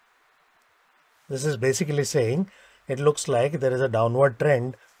 This is basically saying it looks like there is a downward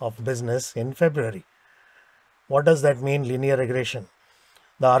trend of business in February. What does that mean? Linear regression.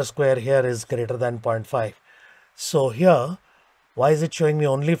 The R square here is greater than 0.5. So here, why is it showing me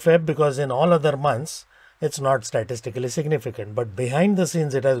only Feb? Because in all other months, it's not statistically significant, but behind the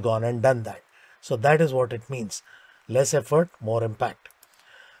scenes, it has gone and done that. So that is what it means. Less effort, more impact.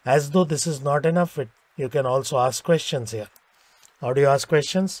 As though this is not enough, you can also ask questions here. How do you ask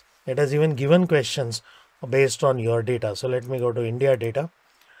questions? It has even given questions based on your data. So let me go to India data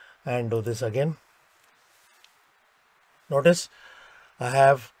and do this again. Notice I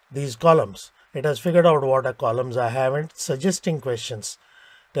have these columns. It has figured out what columns I have and suggesting questions.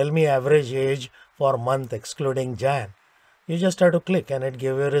 Tell me average age for month excluding Jan. You just have to click and it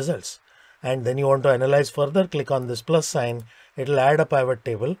gives you results. And then you want to analyze further, click on this plus sign. It will add a pivot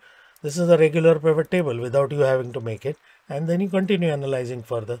table. This is a regular pivot table without you having to make it. And then you continue analyzing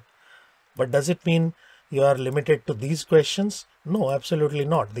further. But does it mean you are limited to these questions? No, absolutely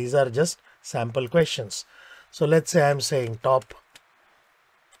not. These are just sample questions. So let's say I'm saying top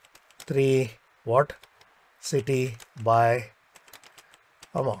 3 what? City by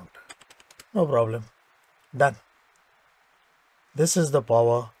amount. No problem. Done. This is the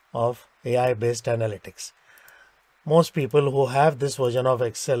power of AI-based analytics. Most people who have this version of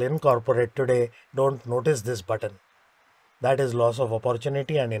Excel incorporate today don't notice this button. That is loss of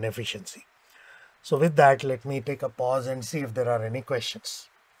opportunity and inefficiency. So with that, let me take a pause and see if there are any questions.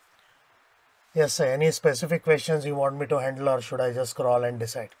 Yes, sir. Any specific questions you want me to handle, or should I just scroll and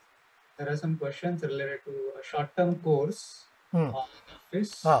decide? There are some questions related to a short-term course on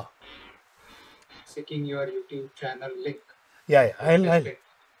Office, Ah, seeking your YouTube channel link. yeah, I'll Interested.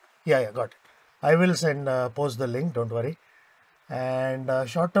 yeah, got it. I will send post the link. Don't worry. And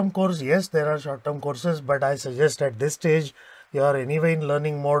short-term course, yes, there are short-term courses, but I suggest at this stage you are anyway in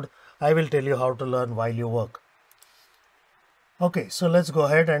learning mode. I will tell you how to learn while you work. Okay, so let's go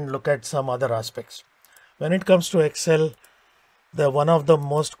ahead and look at some other aspects. When it comes to Excel, one of the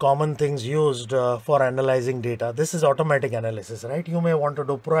most common things used for analyzing data, this is automatic analysis, right? You may want to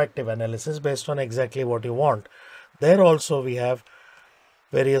do proactive analysis based on exactly what you want. There also we have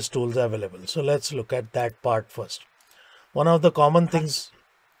various tools available. So let's look at that part first. One of the common things,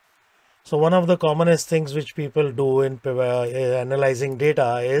 so one of the commonest things which people do in analyzing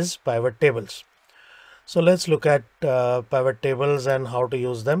data is pivot tables. So let's look at pivot tables and how to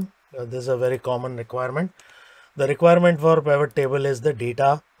use them. This is a very common requirement. The requirement for pivot table is the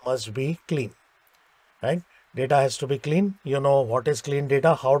data must be clean, right? Data has to be clean. You know what is clean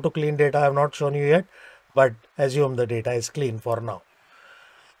data, how to clean data I have not shown you yet, but assume the data is clean for now.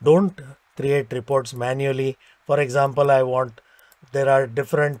 Don't create reports manually. For example, there are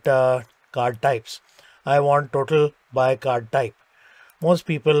different card types. I want total by card type. Most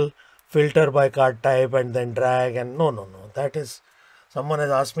people filter by card type and then drag, and no. That is, someone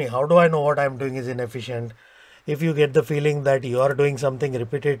has asked me, how do I know what I'm doing is inefficient? If you get the feeling that you are doing something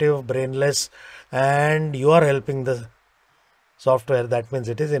repetitive, brainless, and you are helping the software, that means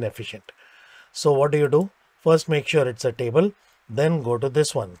it is inefficient. So what do? First, make sure it's a table. Then go to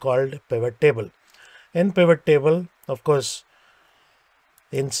this one called pivot table. In pivot table, of course,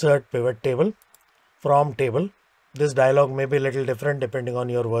 insert pivot table from table. This dialog may be a little different depending on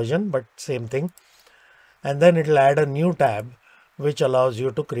your version, but same thing. And then it will add a new tab which allows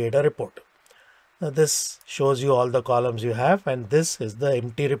you to create a report. Now this shows you all the columns you have, and this is the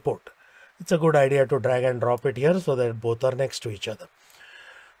empty report. It's a good idea to drag and drop it here so that both are next to each other.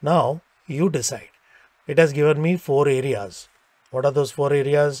 Now you decide. It has given me 4 areas. What are those 4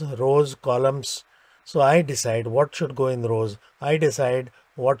 areas? Rows, columns. So I decide what should go in rows. I decide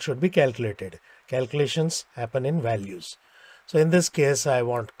what should be calculated. Calculations happen in values. So in this case, I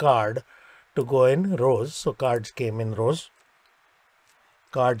want card to go in rows. So cards came in rows.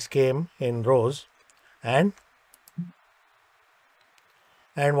 Cards came in rows. And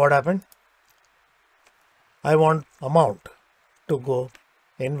what happened? I want amount to go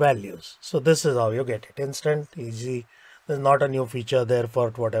in values. So this is how you get it. Instant, easy. There's not a new feature there for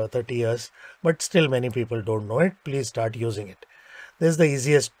whatever 30 years, but still many people don't know it. Please start using it. This is the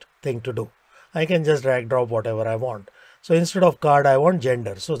easiest thing to do. I can just drag drop whatever I want. So instead of card, I want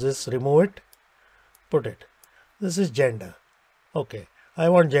gender. So just remove it, put it. This is gender. Okay. I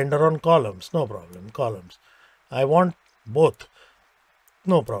want gender on columns. No problem. Columns. I want both.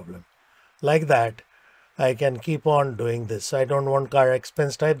 No problem. Like that, I can keep on doing this. I don't want card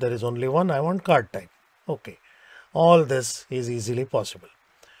expense type. There is only one. I want card type. Okay. All this is easily possible.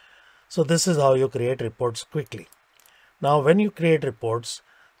 So this is how you create reports quickly. Now, when you create reports,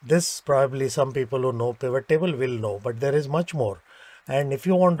 this probably some people who know pivot table will know, but there is much more. And if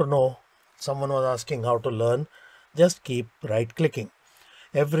you want to know, someone was asking how to learn, just keep right clicking.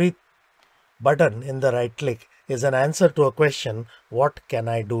 Every button in the right click is an answer to a question, what can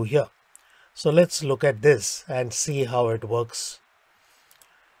I do here? So let's look at this and see how it works.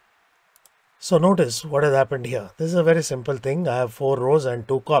 So notice what has happened here. This is a very simple thing. I have 4 rows and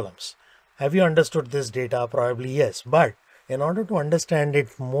 2 columns. Have you understood this data? Probably yes. But in order to understand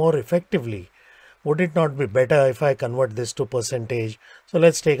it more effectively, would it not be better if I convert this to percentage? So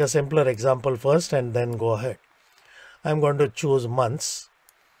let's take a simpler example first and then go ahead. I'm going to choose months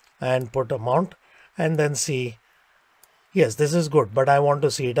and put amount and then see. Yes, this is good, but I want to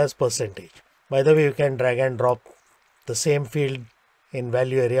see it as percentage. By the way, you can drag and drop the same field in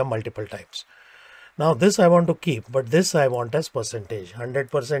value area multiple times. Now this I want to keep, but this I want as percentage.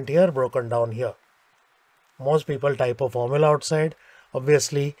 100% here, broken down here. Most people type a formula outside.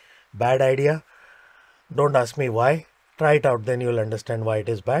 Obviously, bad idea. Don't ask me why. Try it out, then you'll understand why it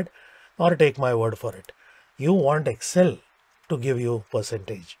is bad, or take my word for it. You want Excel to give you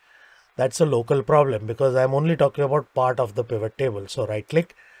percentage. That's a local problem because I'm only talking about part of the pivot table. So right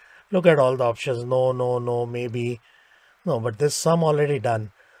click, look at all the options. No, maybe. No, but this sum already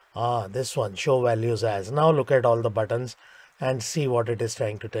done. This one, show values as. Now look at all the buttons and see what it is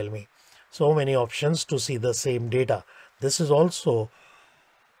trying to tell me. So many options to see the same data. This is also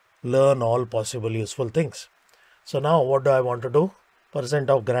learn all possible useful things. So now what do I want to do? percent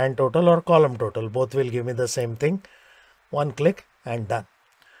of grand total or column total. Both will give me the same thing. One click and done.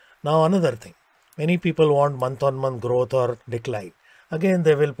 Now another thing. Many people want month-on-month growth or decline. Again,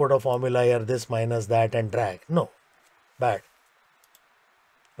 they will put a formula here, this minus that, and drag. No, bad.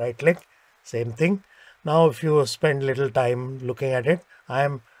 Right click, same thing. Now if you spend little time looking at it, I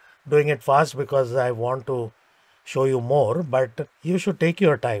am doing it fast because I want to show you more, but you should take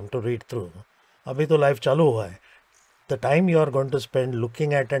your time to read through. Abhi to life chalu hua hai. The time you are going to spend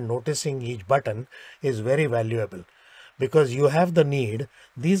looking at and noticing each button is very valuable because you have the need.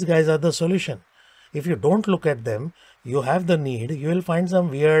 These guys are the solution. If you don't look at them, you have the need, you will find some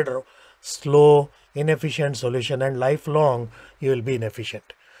weird, slow, inefficient solution, and lifelong you will be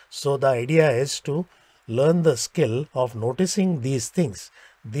inefficient. So the idea is to learn the skill of noticing these things.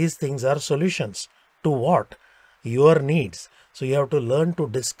 These things are solutions to what? Your needs. So you have to learn to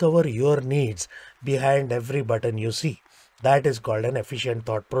discover your needs behind every button you see. That is called an efficient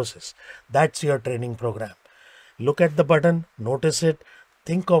thought process. That's your training program. Look at the button, notice it,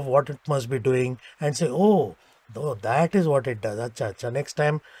 think of what it must be doing, and say, oh, that is what it does. Acha, acha. Next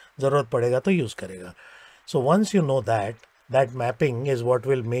time, zarurat padega to use karega. So once you know that, that mapping is what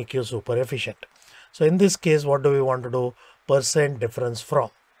will make you super efficient. So in this case, what do we want to do? Percent difference from.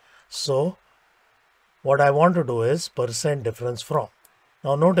 So what I want to do is percent difference from.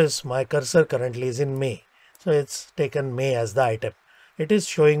 Now notice my cursor currently is in May. So it's taken May as the item. It is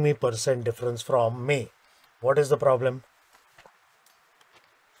showing me percent difference from May. What is the problem?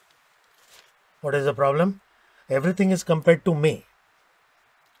 What is the problem? Everything is compared to May.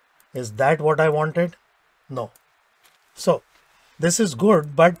 Is that what I wanted? No. So this is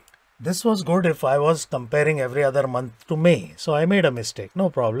good, but this was good if I was comparing every other month to May. So I made a mistake. No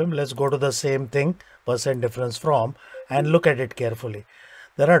problem. Let's go to the same thing, percent difference from, and look at it carefully.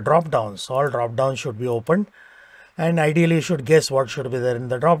 There are drop downs. All drop downs should be opened. And ideally you should guess what should be there in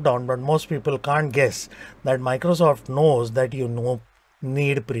the drop down, but most people can't guess that Microsoft knows that you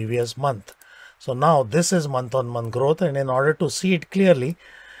need previous month. So now this is month-on-month growth, and in order to see it clearly,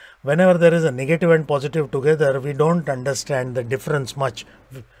 whenever there is a negative and positive together, we don't understand the difference much.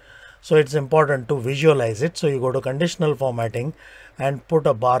 So it's important to visualize it. So you go to conditional formatting and put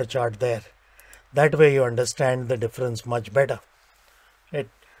a bar chart there. That way you understand the difference much better. It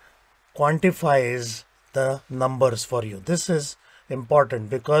quantifies the numbers for you. This is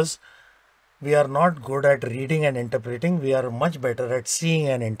important because we are not good at reading and interpreting. We are much better at seeing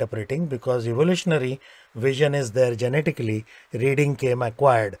and interpreting because evolutionary vision is there genetically. Reading came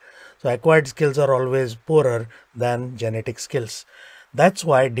acquired. So acquired skills are always poorer than genetic skills. That's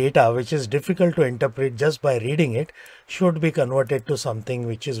why data which is difficult to interpret just by reading it should be converted to something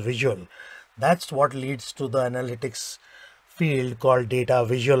which is visual. That's what leads to the analytics field called data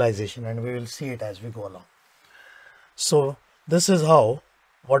visualization, and we will see it as we go along. So this is how,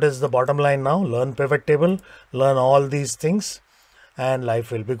 what is the bottom line now? Learn pivot table, learn all these things, and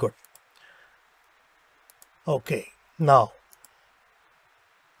life will be good. Okay, now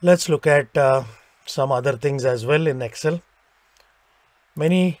let's look at some other things as well in Excel.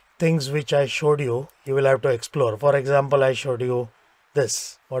 Many things which I showed you, you will have to explore. For example, I showed you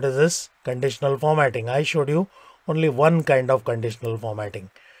this. What is this? Conditional formatting. I showed you only one kind of conditional formatting.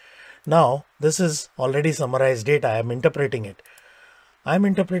 Now, this is already summarized data. I am interpreting it. I am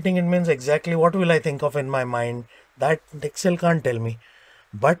interpreting it means exactly what will I think of in my mind. That Excel can't tell me.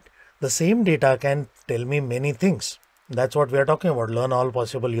 But the same data can tell me many things. That's what we are talking about. Learn all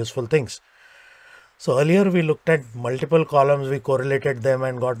possible useful things. So earlier we looked at multiple columns, we correlated them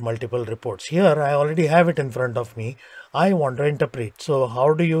and got multiple reports. Here I already have it in front of me. I want to interpret. So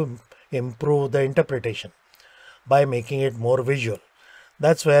how do you improve the interpretation? By making it more visual.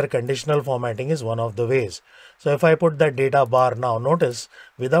 That's where conditional formatting is one of the ways. So if I put that data bar now, notice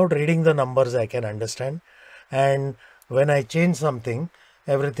without reading the numbers I can understand. And when I change something,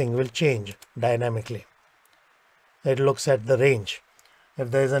 everything will change dynamically. It looks at the range. If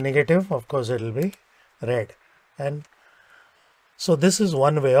there is a negative, of course it will be red. And so this is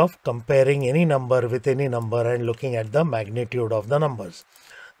one way of comparing any number with any number and looking at the magnitude of the numbers.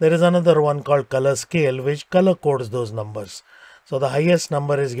 There is another one called color scale which color codes those numbers. So the highest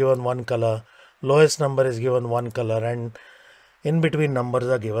number is given one color, lowest number is given one color, and in between numbers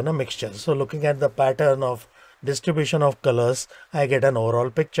are given a mixture. So looking at the pattern of distribution of colors, I get an overall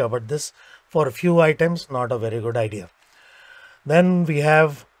picture, but this for a few items, not a very good idea. Then we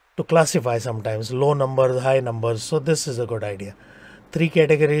have to classify sometimes low numbers, high numbers. So this is a good idea. 3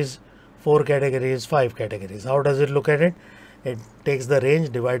 categories, 4 categories, 5 categories. How does it look at it? It takes the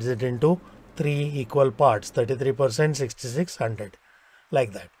range, divides it into 3 equal parts, 33%, 66, 100,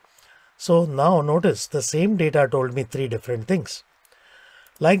 like that. So now notice the same data told me 3 different things.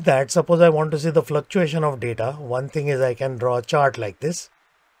 Like that, suppose I want to see the fluctuation of data. One thing is I can draw a chart like this,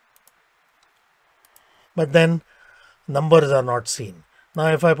 but then numbers are not seen.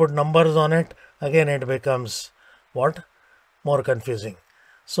 Now if I put numbers on it, again it becomes what? More confusing.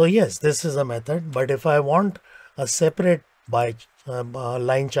 So yes, this is a method, but if I want a separate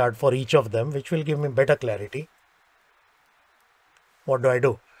line chart for each of them, which will give me better clarity, what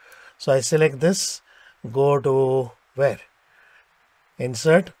do? So I select this, go to where?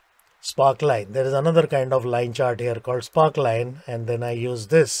 Insert spark line. There is another kind of line chart here called spark line, and then I use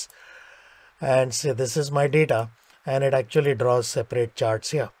this and say this is my data, and it actually draws separate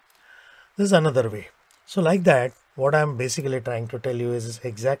charts here. This is another way. So like that, what I'm basically trying to tell you is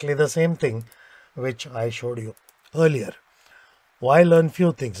exactly the same thing which I showed you earlier. Why learn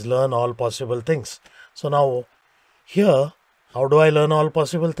few things? Learn all possible things. So now here, how do I learn all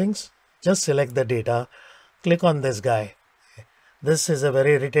possible things? Just select the data, click on this guy. This is a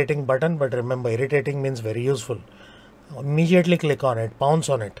very irritating button, but remember, irritating means very useful. Immediately click on it, pounce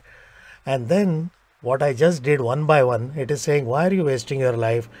on it. And then what I just did one by one, it is saying, why are you wasting your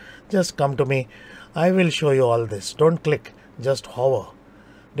life? Just come to me. I will show you all this. Don't click, just hover.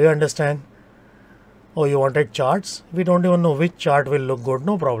 Do you understand? Oh, you wanted charts? We don't even know which chart will look good.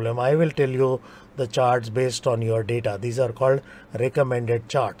 No problem. I will tell you the charts based on your data. These are called recommended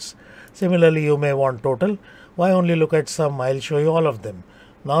charts. Similarly, you may want total. Why only look at some? I'll show you all of them.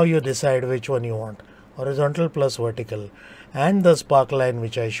 Now you decide which one you want. Horizontal plus vertical. And the spark line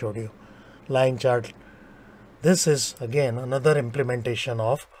which I showed you. Line chart. This is again another implementation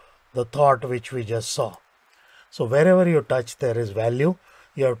of the thought which we just saw. So wherever you touch, there is value.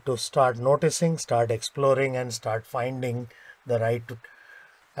 You have to start noticing, start exploring, and start finding the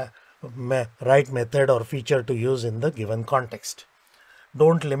right method or feature to use in the given context.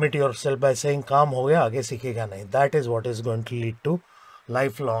 Don't limit yourself by saying काम हो गया आगे सीखेगा नहीं. That is what is going to lead to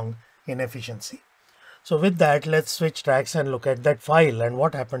lifelong inefficiency. So with that, let's switch tracks and look at that file and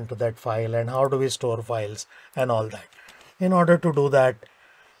what happened to that file and how do we store files and all that. In order to do that,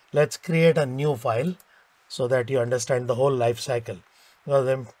 let's create a new file so that you understand the whole life cycle. Because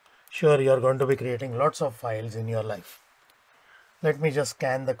I'm sure you're going to be creating lots of files in your life. Let me just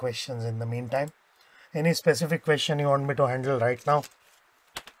scan the questions in the meantime. Any specific question you want me to handle right now?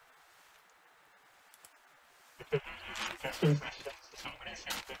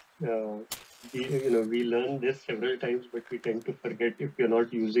 We learn this several times, but we tend to forget if you're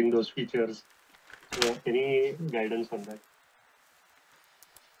not using those features. So any guidance on that?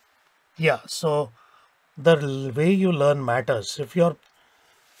 Yeah, so the way you learn matters. If you're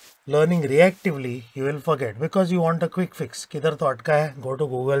learning reactively, you will forget because you want a quick fix. किधर तो अटका है, go to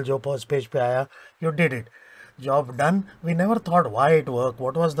Google, जो first page पे आया, you did it. Job done. We never thought why it worked,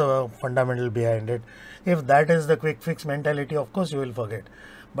 what was the fundamental behind it. If that is the quick fix mentality, of course you will forget.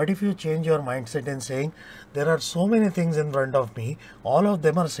 But if you change your mindset in saying, there are so many things in front of me, all of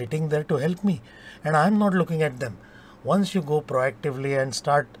them are sitting there to help me, and I'm not looking at them. Once you go proactively and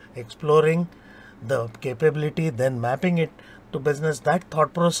start exploring the capability, then mapping it to business, that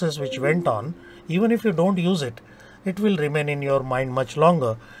thought process which went on, even if you don't use it, it will remain in your mind much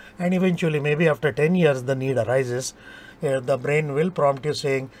longer. And eventually, maybe after 10 years, the need arises. The brain will prompt you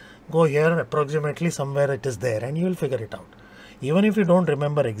saying, go here, approximately somewhere it is there, and you will figure it out. Even if you don't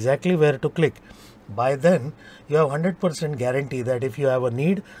remember exactly where to click, by then you have 100% guarantee that if you have a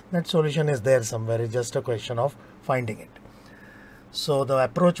need, that solution is there somewhere. It's just a question of finding it. So the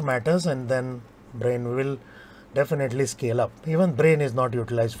approach matters, and then brain will definitely scale up. Even brain is not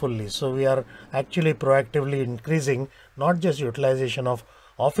utilized fully. So we are actually proactively increasing not just utilization of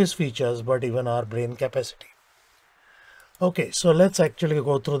office features, but even our brain capacity. Okay, so let's actually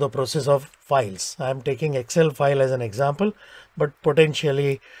go through the process of files. I'm taking Excel file as an example, but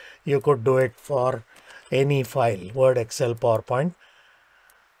potentially you could do it for any file, Word, Excel, PowerPoint.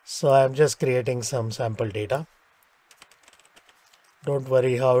 So I'm just creating some sample data. Don't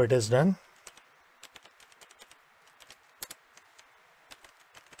worry how it is done.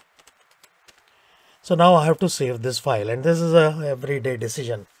 So now I have to save this file, and this is a everyday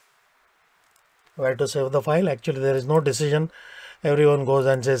decision. Where to save the file? Actually, there is no decision. Everyone goes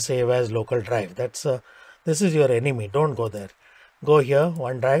and says save as local drive. This is your enemy. Don't go there. Go here,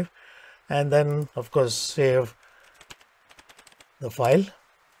 OneDrive, and then of course save the file.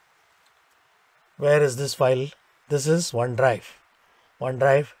 Where is this file? This is OneDrive.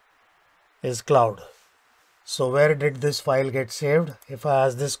 OneDrive is cloud. So where did this file get saved? If I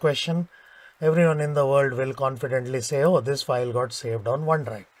ask this question, everyone in the world will confidently say, oh, this file got saved on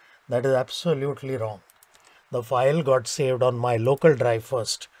OneDrive. That is absolutely wrong. The file got saved on my local drive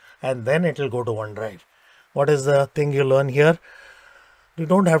first, and then it will go to OneDrive. What is the thing you learn here? You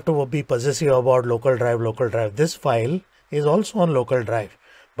don't have to be possessive about local drive, local drive. This file is also on local drive,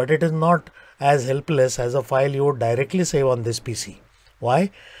 but it is not as helpless as a file you would directly save on this PC.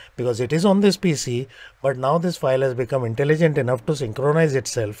 Why? Because it is on this PC, but now this file has become intelligent enough to synchronize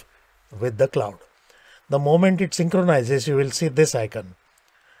itself with the cloud. The moment it synchronizes, you will see this icon.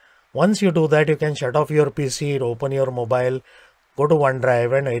 Once you do that, you can shut off your PC, open your mobile, go to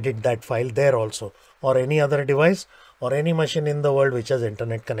OneDrive and edit that file there also, or any other device or any machine in the world which has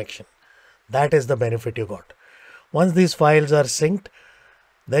internet connection. That is the benefit you got. Once these files are synced,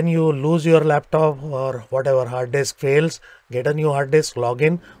 then you lose your laptop or whatever hard disk fails, get a new hard disk, log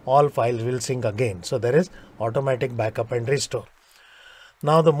in, all files will sync again. So there is automatic backup and restore.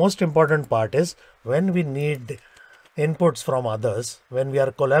 Now the most important part is when we need inputs from others, when we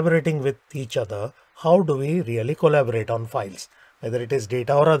are collaborating with each other, how do we really collaborate on files, whether it is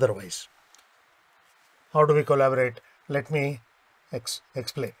data or otherwise? How do we collaborate? Let me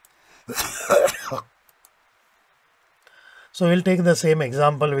explain. So we'll take the same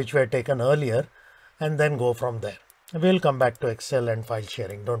example which we had taken earlier and then go from there. We'll come back to Excel and file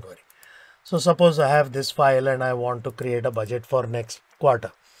sharing, don't worry. So suppose I have this file and I want to create a budget for next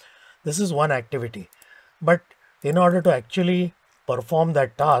quarter. This is one activity, but in order to actually perform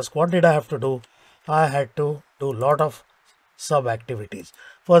that task, what did I have to do? I had to do a lot of sub activities.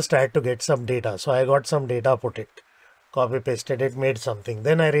 First I had to get some data. So I got some data, put it, copy pasted it, made something.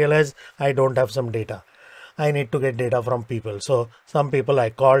 Then I realized I don't have some data. I need to get data from people. So some people I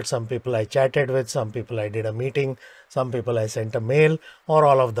called, some people I chatted with, some people I did a meeting, some people I sent a mail, or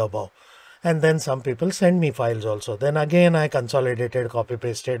all of the above. And then some people send me files also. Then again I consolidated, copy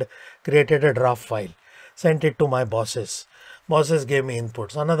pasted, created a draft file, sent it to my bosses. Bosses gave me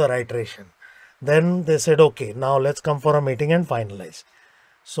inputs, another iteration. Then they said, okay, now let's come for a meeting and finalize.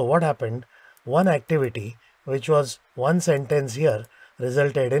 So what happened? One activity, which was one sentence here,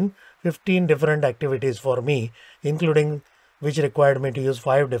 resulted in 15 different activities for me, including which required me to use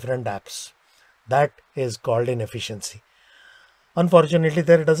 5 different apps. That is called inefficiency. Unfortunately,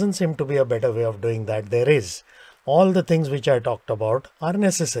 there doesn't seem to be a better way of doing that. There is. All the things which I talked about are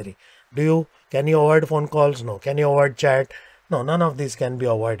necessary. Can you avoid phone calls? No. Can you avoid chat? No, none of these can be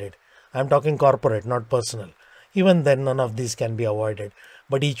avoided. I'm talking corporate, not personal. Even then, none of these can be avoided.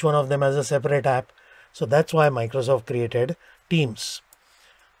 But each one of them has a separate app. So that's why Microsoft created Teams,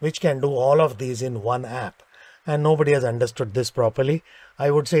 which can do all of these in one app. And nobody has understood this properly.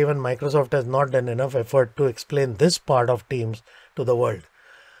 I would say even Microsoft has not done enough effort to explain this part of Teams to the world.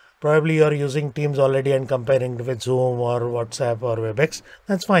 Probably you are using Teams already and comparing it with Zoom or WhatsApp or WebEx.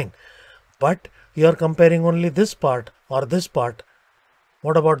 That's fine. But you are comparing only this part or this part.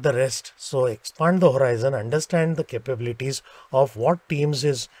 What about the rest? So expand the horizon, understand the capabilities of what Teams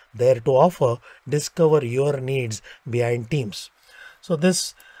is there to offer, discover your needs behind Teams. So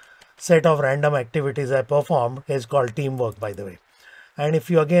this set of random activities I performed is called teamwork, by the way. And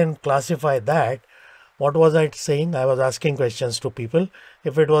if you again classify that, what was I saying? I was asking questions to people.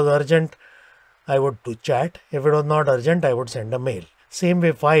 If it was urgent, I would do chat. If it was not urgent, I would send a mail. Same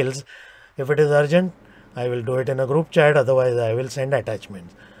way files. If it is urgent, I will do it in a group chat. Otherwise, I will send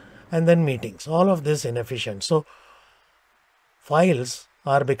attachments. And then meetings. All of this inefficient. So files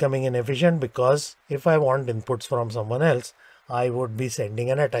are becoming inefficient because if I want inputs from someone else, I would be sending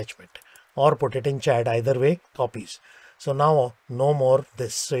an attachment or put it in chat. Either way, copies. So now no more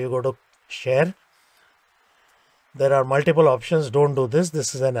this. So you go to share. There are multiple options. Don't do this.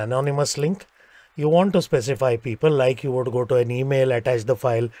 This is an anonymous link. You want to specify people, like you would go to an email, attach the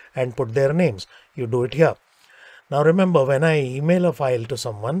file and put their names. You do it here. Now remember, when I email a file to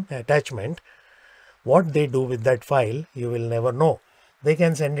someone, attachment, what they do with that file, you will never know. They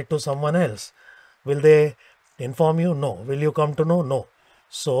can send it to someone else. Will they inform you? No. Will you come to know? No.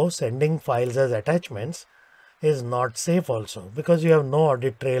 So sending files as attachments is not safe also, because you have no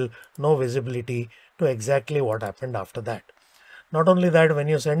audit trail, no visibility to exactly what happened after that. Not only that, when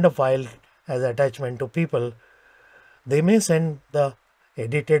you send a file as attachment to people, they may send the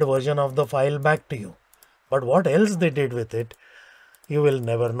edited version of the file back to you. But what else they did with it, you will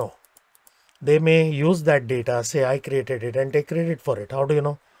never know. They may use that data, say I created it, and take credit for it. How do you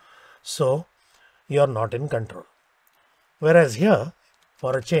know? So you are not in control. Whereas here,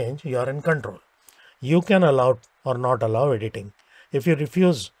 for a change, you are in control. You can allow or not allow editing. If you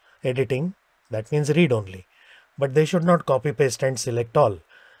refuse editing, that means read only. But they should not copy, paste and select all.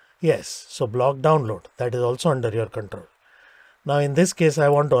 Yes, so block download, that is also under your control. Now in this case, I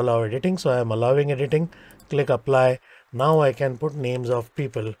want to allow editing, so I am allowing editing. Click apply. Now I can put names of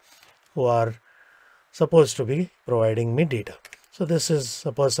people who are supposed to be providing me data. So this is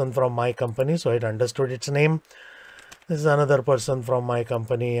a person from my company, so it understood its name. This is another person from my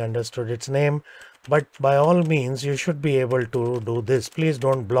company, understood its name. But by all means, you should be able to do this. Please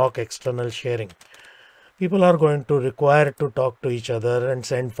don't block external sharing. People are going to require to talk to each other and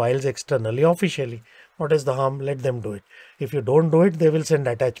send files externally officially. What is the harm? Let them do it. If you don't do it, they will send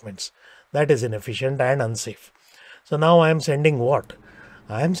attachments. That is inefficient and unsafe. So now I am sending what?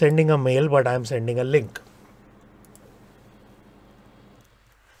 I am sending a mail, but I am sending a link.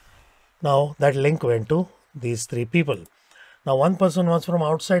 Now that link went to these three people. Now one person was from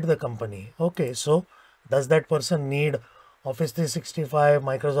outside the company. Okay, so does that person need Office 365,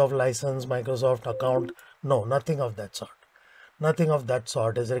 Microsoft license, Microsoft account? No, nothing of that sort. Nothing of that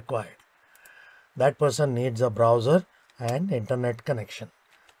sort is required. That person needs a browser and internet connection.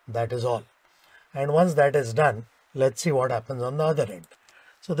 That is all. And once that is done, let's see what happens on the other end.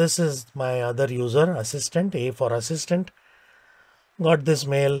 So this is my other user, assistant, A for assistant. Got this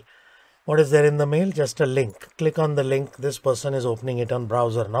mail. What is there in the mail? Just a link. Click on the link. This person is opening it on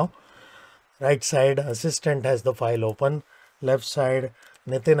browser now. Right side, assistant has the file open. Left side,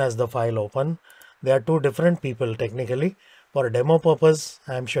 Nitin has the file open. They are two different people technically. For demo purpose,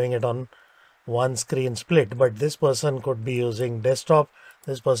 I am showing it on one screen split, but this person could be using desktop.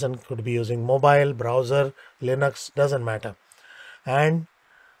 This person could be using mobile, browser, Linux, doesn't matter. And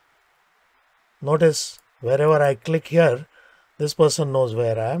notice wherever I click here, this person knows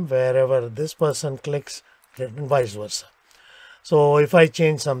where I am. Wherever this person clicks, and vice versa. So if I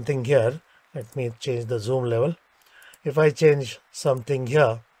change something here, let me change the zoom level. If I change something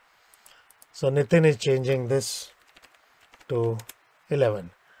here, so Nitin is changing this to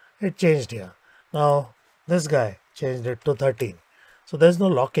 11. It changed here. Now this guy changed it to 13. So there's no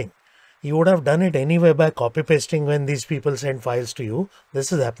locking. You would have done it anyway by copy pasting when these people send files to you.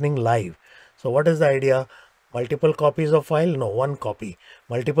 This is happening live. So what is the idea? Multiple copies of file? No, one copy.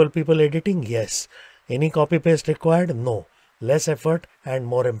 Multiple people editing? Yes. Any copy paste required? No. Less effort and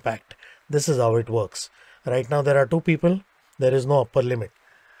more impact. This is how it works. Right now there are two people. There is no upper limit.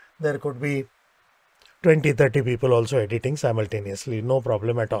 There could be 20-30 people also editing simultaneously. No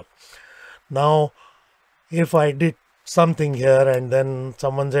problem at all. Now if I did something here and then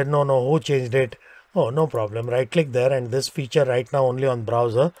someone said no, who changed it? Oh, no problem. Right click there, and this feature right now only on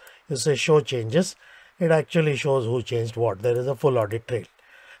browser, you say show changes. It actually shows who changed what. There is a full audit trail.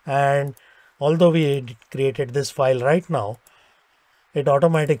 And although we created this file right now, it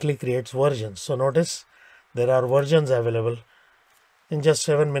automatically creates versions. So notice there are versions available. In just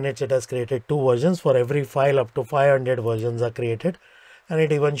 7 minutes, it has created 2 versions. For every file, up to 500 versions are created. And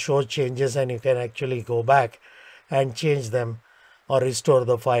it even shows changes, and you can actually go back and change them or restore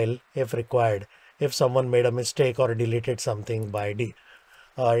the file if required. If someone made a mistake or deleted something by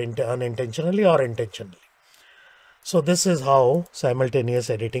unintentionally or intentionally. So this is how simultaneous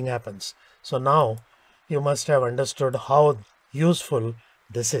editing happens. So now you must have understood how useful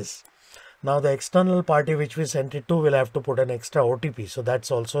this is. Now the external party which we sent it to will have to put an extra OTP. So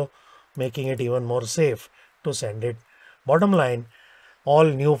that's also making it even more safe to send it. Bottom line, all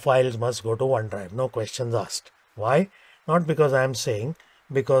new files must go to OneDrive. No questions asked. Why? Not because I am saying,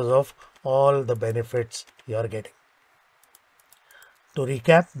 because of all the benefits you are getting. To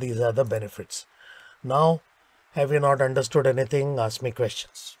recap, these are the benefits. Now, have you not understood anything? Ask me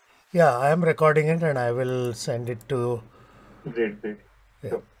questions. Yeah, I am recording it and I will send it to. Great. Yeah.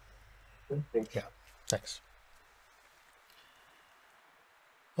 Sure. Thanks. Yeah, thanks.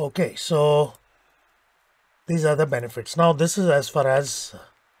 Okay, so these are the benefits. Now, this is as far as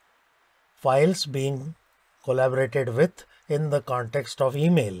files being collaborated with in the context of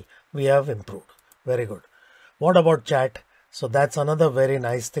email. We have improved. Very good. What about chat? So that's another very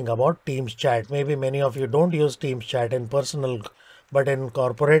nice thing about Teams chat. Maybe many of you don't use Teams chat in personal, but in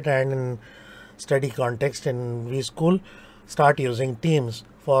corporate and in study context in vSchool, start using Teams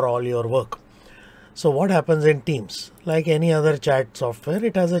for all your work. So what happens in Teams? Like any other chat software,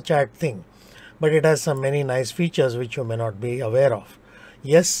 it has a chat thing, but it has some many nice features which you may not be aware of.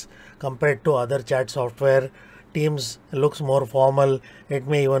 Yes, compared to other chat software, Teams looks more formal. It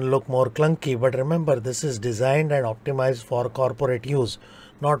may even look more clunky, but remember, this is designed and optimized for corporate use,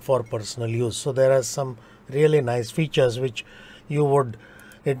 not for personal use. So there are some really nice features which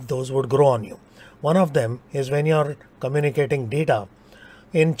those would grow on you. One of them is when you're communicating data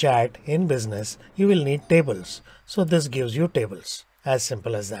in chat, in business, you will need tables. So this gives you tables. As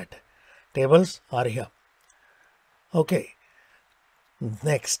simple as that. Tables are here. Okay.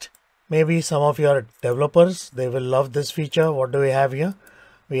 Next. Maybe some of your developers, they will love this feature. What do we have here?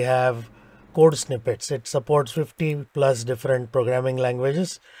 We have code snippets. It supports 50 plus different programming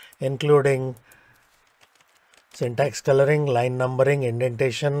languages, including syntax coloring, line numbering,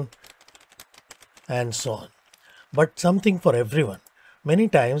 indentation, and so on. but something for everyone. Many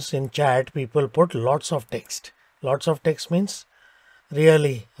times in chat, people put lots of text. Lots of text means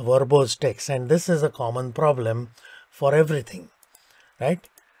really verbose text, and this is a common problem for everything, right?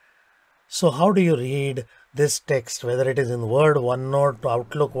 So how do you read this text, whether it is in Word, OneNote,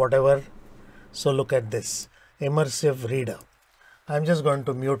 Outlook, whatever? So look at this, immersive reader. I'm just going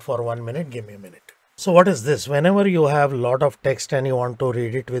to mute for 1 minute. Give me a minute. So what is this? Whenever you have a lot of text and you want to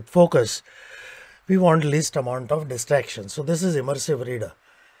read it with focus, we want least amount of distraction. So this is immersive reader,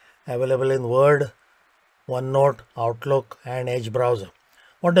 available in Word, OneNote, Outlook and Edge browser.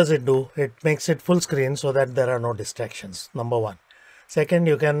 What does it do? It makes it full screen so that there are no distractions. Number one. Second,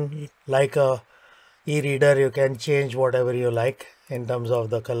 you can, like a e-reader, you can change whatever you like in terms of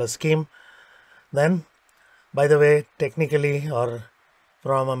the color scheme. Then, by the way, technically or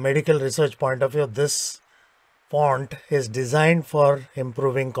from a medical research point of view, this font is designed for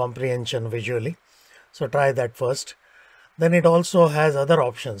improving comprehension visually. So try that first. Then it also has other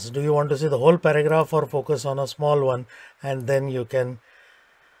options. Do you want to see the whole paragraph or focus on a small one? And then you can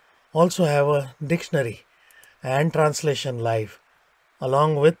also have a dictionary and translation live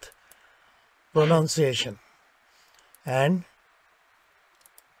along with pronunciation and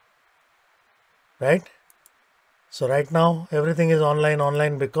right. So right now everything is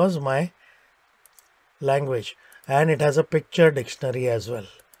online because my language, and it has a picture dictionary as well.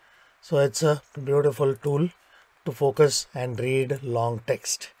 So it's a beautiful tool to focus and read long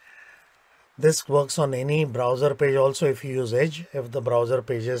text. This works on any browser page also if you use Edge, if the browser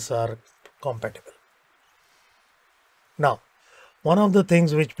pages are compatible. Now, one of the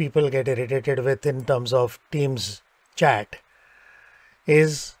things which people get irritated with in terms of Teams chat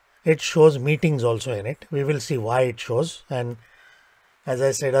is it shows meetings also in it. We will see why it shows, and as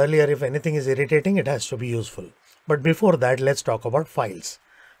I said earlier, if anything is irritating, it has to be useful. But before that, let's talk about files,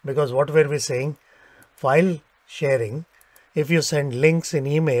 because what were we saying? File sharing, if you send links in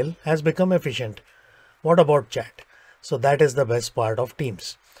email, has become efficient. What about chat? So that is the best part of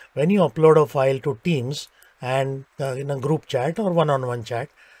Teams. When you upload a file to Teams and in a group chat or one-on-one chat,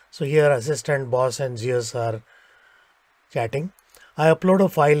 so here assistant, boss and GS are chatting. I upload a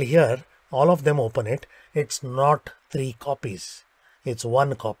file here, all of them open it. It's not 3 copies, it's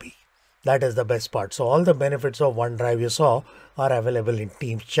 1 copy. That is the best part. So all the benefits of OneDrive you saw are available in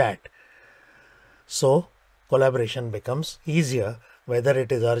Teams chat. So collaboration becomes easier, whether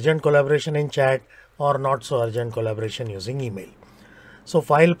it is urgent collaboration in chat or not so urgent collaboration using email. So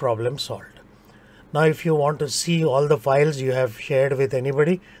file problem solved. Now if you want to see all the files you have shared with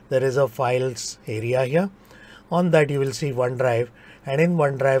anybody, there is a files area here. On that you will see OneDrive, and in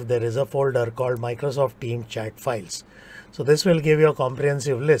OneDrive there is a folder called Microsoft Teams Chat Files. So this will give you a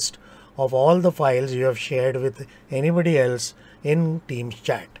comprehensive list of all the files you have shared with anybody else in Teams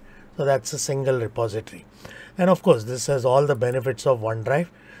chat. So that's a single repository. And of course, this has all the benefits of OneDrive.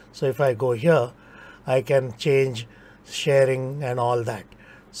 So if I go here, I can change sharing and all that.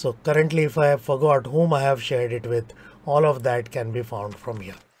 So currently, if I have forgot whom I have shared it with, all of that can be found from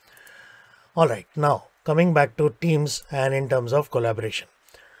here. All right, now coming back to Teams and in terms of collaboration,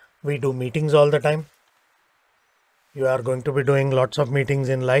 we do meetings all the time. You are going to be doing lots of meetings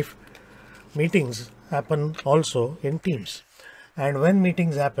in life. Meetings happen also in Teams. And when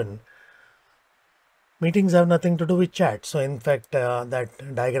meetings happen, meetings have nothing to do with chat. So in fact,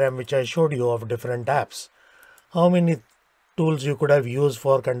 that diagram which I showed you of different apps, how many tools you could have used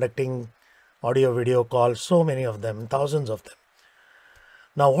for conducting audio video calls, so many of them, thousands of them.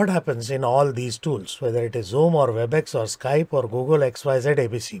 Now what happens in all these tools, whether it is Zoom or WebEx or Skype or Google XYZ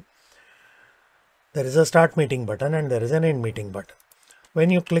ABC, there is a start meeting button and there is an end meeting button. When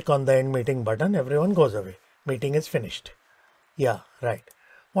you click on the end meeting button, everyone goes away. Meeting is finished. Yeah, right.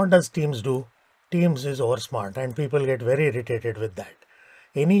 What does Teams do? Teams is over smart and people get very irritated with that.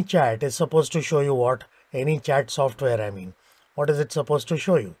 Any chat is supposed to show you what? Any chat software, I mean. What is it supposed to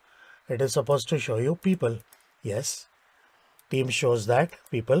show you? It is supposed to show you people. Yes. Teams shows that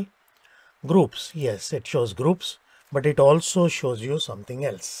people. Groups. Yes, it shows groups, but it also shows you something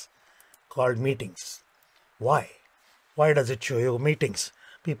else called meetings. Why? Why does it show you meetings?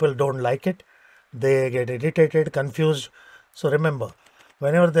 People don't like it. They get irritated, confused. So remember,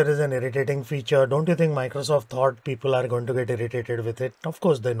 whenever there is an irritating feature, don't you think Microsoft thought people are going to get irritated with it? Of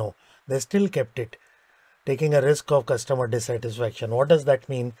course they know. They still kept it, taking a risk of customer dissatisfaction. What does that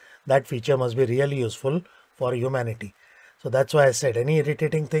mean? That feature must be really useful for humanity. So that's why I said any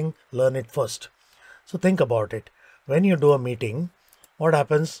irritating thing, learn it first. So think about it. When you do a meeting, what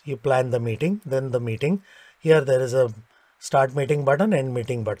happens? You plan the meeting, then the meeting. Here there is a start meeting button, end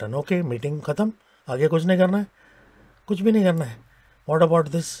meeting button. Okay, meeting khatam. आगे कुछ नहीं करना है, कुछ भी नहीं करना है. What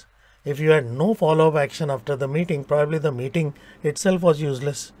about this? If you had no follow-up action after the meeting, probably the meeting itself was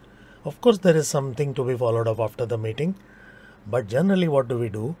useless. Of course, there is something to be followed up after the meeting, but generally what do we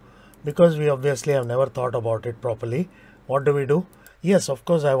do? Because we obviously have never thought about it properly, what do we do? Yes, of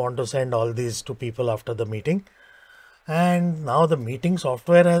course, I want to send all these to people after the meeting. And now the meeting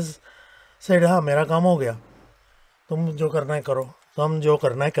software has said, हाँ मेरा काम हो गया, तुम जो करना है करो. तो हम जो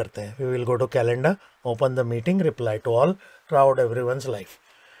करना है करते हैं. We will go to calendar, open the meeting, reply to all, throughout everyone's life.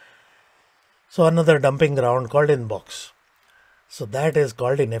 So another dumping ground called inbox. So that is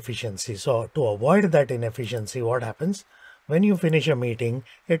called inefficiency. So to avoid that inefficiency, what happens? When you finish a meeting,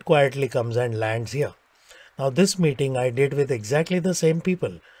 it quietly comes and lands here. Now this meeting I did with exactly the same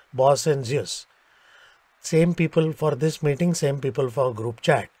people, boss and Zeus. Same people for this meeting, same people for group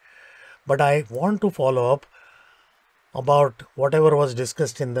chat. But I want to follow up about whatever was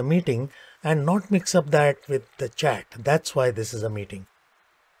discussed in the meeting and not mix up that with the chat. That's why this is a meeting.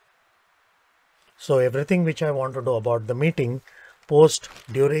 So everything which I want to do about the meeting, post,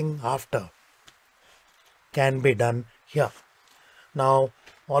 during, after, can be done here. Now,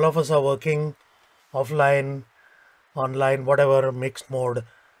 all of us are working offline, online, whatever, mixed mode.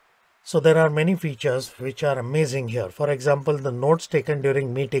 So there are many features which are amazing here. For example, the notes taken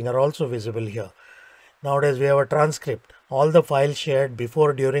during meeting are also visible here. Nowadays we have a transcript. All the files shared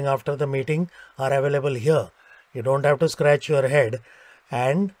before, during, after the meeting are available here. You don't have to scratch your head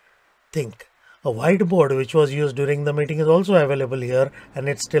and think. A whiteboard which was used during the meeting is also available here, and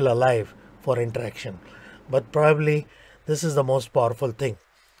it's still alive for interaction. But probably this is the most powerful thing.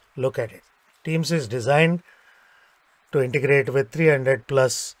 Look at it. Teams is designed to integrate with 300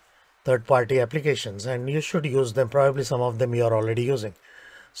 plus third-party applications, and you should use them. Probably some of them you are already using.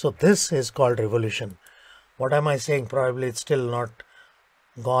 So this is called revolution. What am I saying? Probably it's still not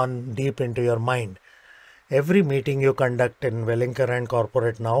gone deep into your mind. Every meeting you conduct in Wellinger and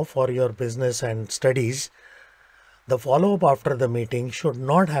corporate now for your business and studies, the follow-up after the meeting should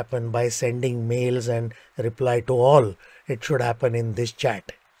not happen by sending mails and reply to all. It should happen in this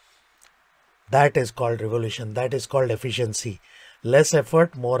chat. That is called revolution. That is called efficiency. Less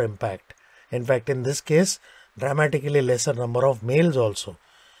effort, more impact. In fact, in this case, dramatically lesser number of mails also.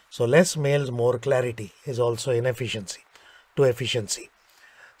 So less mails, more clarity is also inefficiency to efficiency.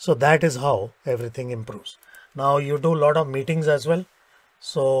 So that is how everything improves. Now you do a lot of meetings as well.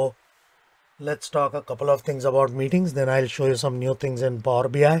 So let's talk a couple of things about meetings. Then I'll show you some new things in Power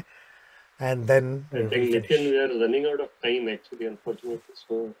BI. And then I think Nitin, we are running out of time actually, unfortunately.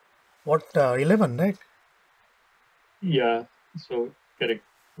 So what, 11, right? Yeah, so correct.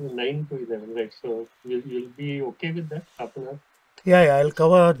 9 to 11, right? So you'll be okay with that, half an hour? Yeah, I'll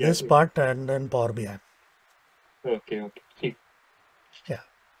cover this part and then Power BI. Okay. Yeah.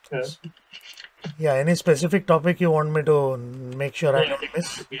 Yeah, any specific topic you want me to make sure I don't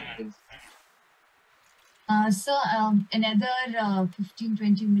miss? So another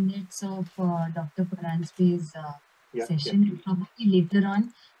 15-20 minutes of Dr. Paranjape's session. And probably later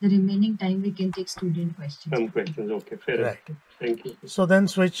on, the remaining time we can take student questions. Some questions, okay, fair enough. Thank you. So then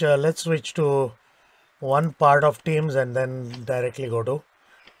let's switch to one part of Teams and then directly go to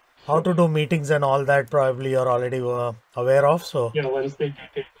how to do meetings and all that. Probably you're already aware of. So yeah, once they get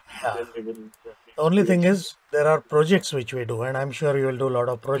it, then they will. The only thing is there are projects which we do, and I'm sure you will do a lot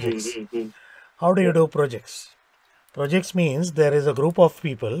of projects. How do you do projects? Projects means there is a group of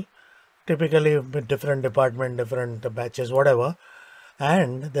people, typically with different department, different batches, whatever,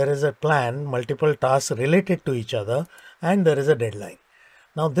 and there is a plan, multiple tasks related to each other, and there is a deadline.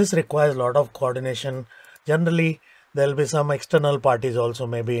 Now this requires a lot of coordination. Generally, there will be some external parties also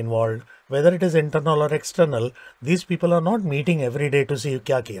may be involved. Whether it is internal or external, these people are not meeting every day to see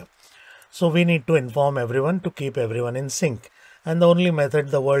kya kiya. So we need to inform everyone to keep everyone in sync. And the only method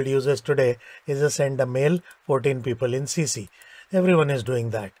the world uses today is to send a mail, 14 people in CC. Everyone is doing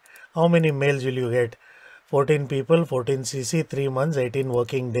that. How many mails will you get? 14 people, 14 CC, 3 months, 18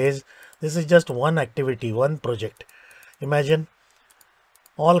 working days. This is just one activity, one project. Imagine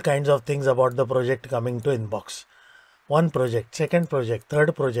all kinds of things about the project coming to inbox. One project, second project,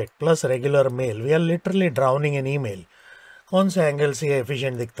 third project, plus regular mail. We are literally drowning in email. कौन से angle से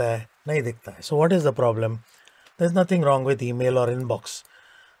efficient दिखता है? नहीं दिखता है. So what is the problem? There's nothing wrong with email or inbox.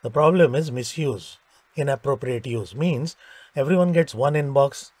 The problem is misuse, inappropriate use. Means everyone gets one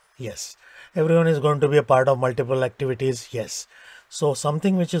inbox. Yes. Everyone is going to be a part of multiple activities. Yes. So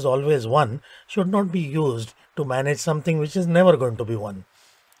something which is always one should not be used to manage something which is never going to be one.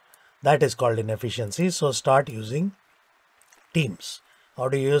 That is called inefficiency. So start using Teams. How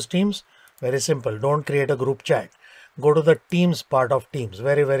do you use Teams? Very simple. Don't create a group chat. Go to the Teams part of Teams.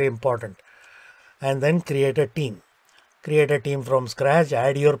 Very, very important. And then create a team. create a team from scratch,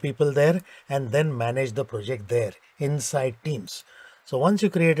 add your people there, and then manage the project there inside teams. So once you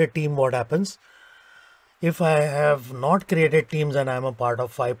create a team, what happens? If I have not created teams and I am a part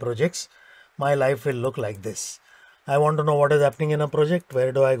of 5 projects, my life will look like this. I want to know what is happening in a project.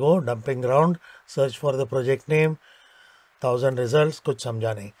 Where do I go? Dumping ground, search for the project name, 1000 results, kuch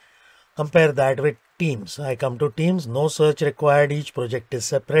samjha nahi. Compare that with teams. I come to teams, no search required. Each project is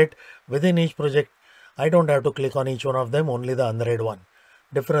separate. Within each project, I don't have to click on each one of them, only the unread one.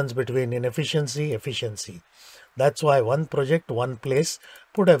 Difference between inefficiency, efficiency. That's why one project, one place,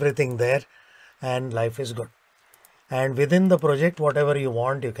 put everything there and life is good. And within the project, whatever you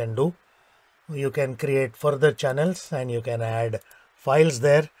want, you can do. You can create further channels and you can add files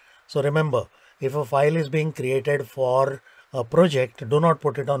there. So remember, if a file is being created for a project, do not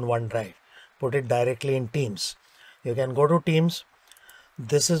put it on OneDrive. Put it directly in Teams. You can go to Teams.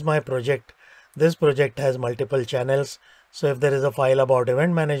 This is my project. This project has multiple channels. So if there is a file about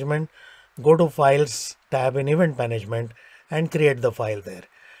event management, go to Files tab in Event Management and create the file there.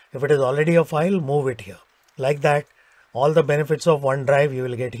 If it is already a file, move it here. Like that, all the benefits of OneDrive you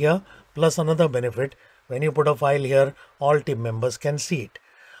will get here, plus another benefit. When you put a file here, all team members can see it.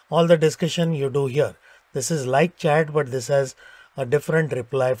 All the discussion you do here. This is like chat, but this has a different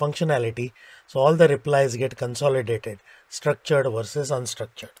reply functionality. So all the replies get consolidated, structured versus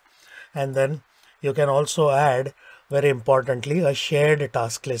unstructured. And then you can also add, very importantly, a shared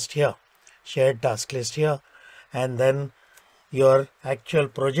task list here. Shared task list here. And then your actual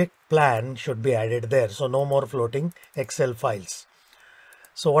project plan should be added there. So no more floating Excel files.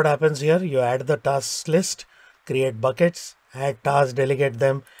 So what happens here? You add the tasks list, create buckets, add tasks, delegate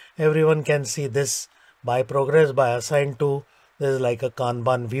them. Everyone can see this by progress, by assigned to. This is like a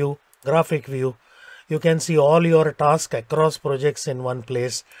Kanban view, graphic view. You can see all your tasks across projects in one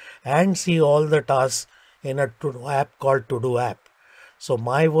place and see all the tasks in a to-do app called To Do app. So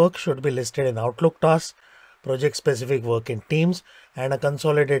my work should be listed in Outlook tasks, project specific work in Teams, and a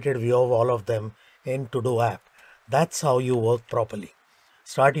consolidated view of all of them in To Do app. That's how you work properly.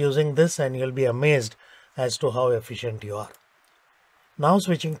 Start using this and you'll be amazed as to how efficient you are. Now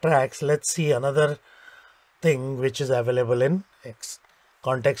switching tracks, let's see another thing which is available in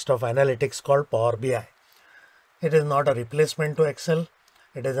context of analytics called Power BI. It is not a replacement to Excel.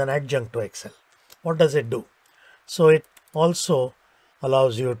 It is an adjunct to Excel. What does it do? So it also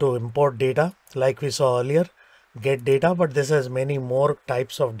allows you to import data like we saw earlier, get data, but this has many more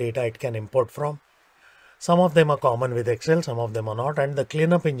types of data it can import from. Some of them are common with Excel, some of them are not, and the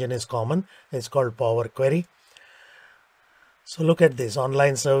cleanup engine is common. It's called Power Query. So look at this,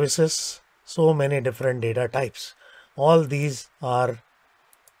 online services, so many different data types. All these are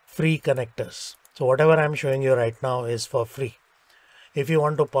free connectors. So whatever I'm showing you right now is for free. If you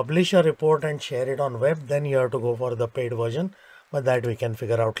want to publish a report and share it on web, then you have to go for the paid version, but that we can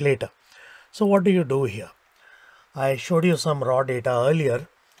figure out later. So what do you do here? I showed you some raw data earlier.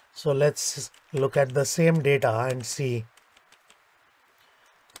 So let's look at the same data and see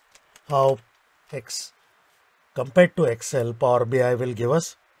how compared to Excel, Power BI will give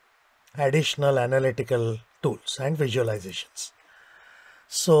us additional analytical tools and visualizations.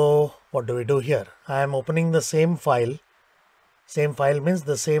 So what do we do here? I am opening the same file. Same file means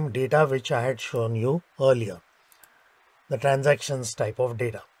the same data which I had shown you earlier, the transactions type of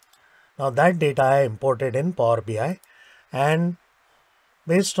data. Now that data I imported in Power BI, and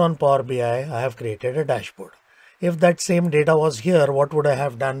based on Power BI, I have created a dashboard. If that same data was here, what would I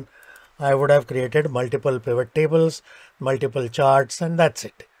have done? I would have created multiple pivot tables, multiple charts, and that's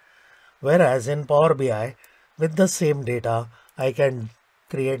it. Whereas in Power BI, with the same data, I can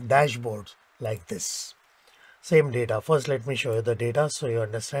create dashboards like this. Same data. First, let me show you the data so you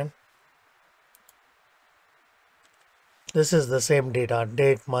understand. This is the same data,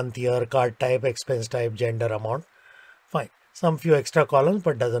 date, month, year, card type, expense type, gender, amount. Fine. Some few extra columns,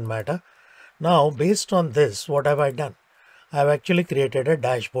 but doesn't matter. Now, based on this, what have I done? I have actually created a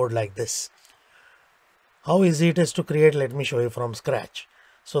dashboard like this. How easy it is to create? Let me show you from scratch.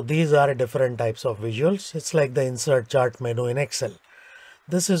 So these are different types of visuals. It's like the insert chart menu in Excel.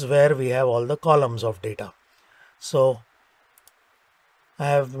 This is where we have all the columns of data. So I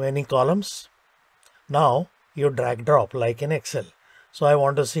have many columns. Now you drag drop like in Excel. So I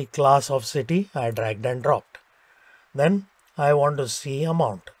want to see class of city. I dragged and dropped. Then I want to see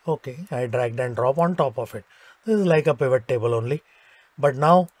amount. Okay, I dragged and drop on top of it. This is like a pivot table only. But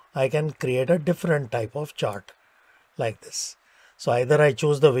now I can create a different type of chart like this. So either I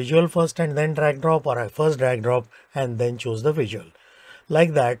choose the visual first and then drag drop, or I first drag drop and then choose the visual.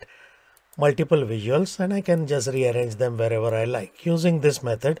 Like that, multiple visuals, and I can just rearrange them wherever I like. Using this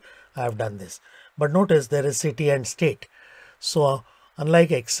method, I have done this. But notice there is city and state. So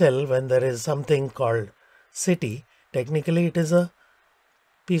unlike Excel, when there is something called city, technically it is a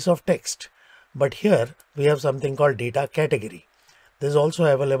piece of text. But here we have something called data category. This is also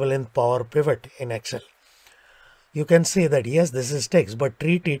available in Power Pivot in Excel. You can say that yes, this is text, but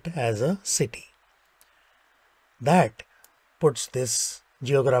treat it as a city. That puts this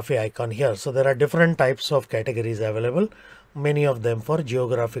geography icon here. So there are different types of categories available, many of them for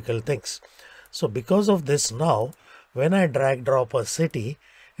geographical things. So because of this, now when I drag drop a city,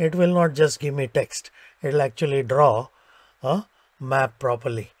 it will not just give me text. It will actually draw a map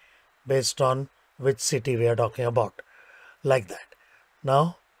properly based on which city we are talking about, like that.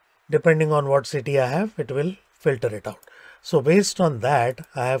 Now, depending on what city I have, it will filter it out. So based on that,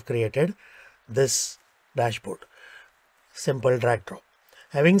 I have created this dashboard. Simple drag drop.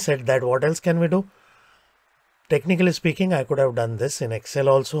 Having said that, what else can we do? Technically speaking, I could have done this in Excel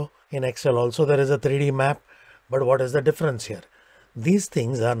also. In Excel also there is a 3D map, but what is the difference here? These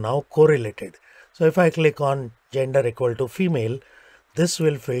things are now correlated. So if I click on gender equal to female, this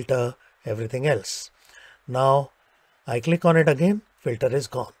will filter everything else. Now I click on it again, filter is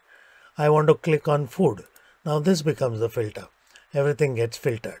gone. I want to click on food. Now this becomes the filter. Everything gets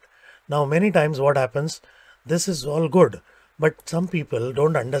filtered. Now many times what happens, this is all good, but some people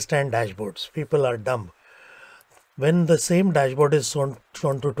don't understand dashboards. People are dumb. When the same dashboard is shown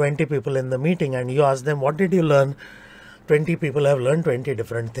to 20 people in the meeting and you ask them, what did you learn? 20 people have learned 20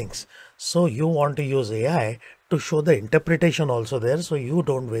 different things. So you want to use AI to show the interpretation also there, so you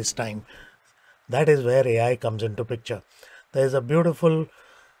don't waste time. That is where AI comes into picture. There is a beautiful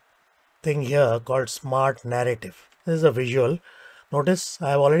thing here called smart narrative. This is a visual. Notice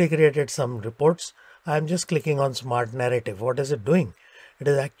I have already created some reports. I am just clicking on smart narrative. What is it doing? It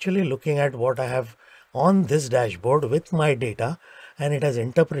is actually looking at what I have on this dashboard with my data, and it has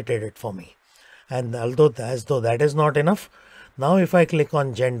interpreted it for me. And although as though that is not enough, now if I click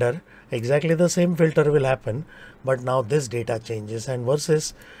on gender, exactly the same filter will happen, but now this data changes, and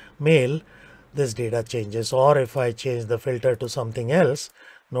versus male, this data changes. Or if I change the filter to something else,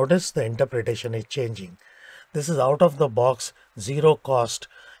 notice the interpretation is changing. This is out of the box, zero cost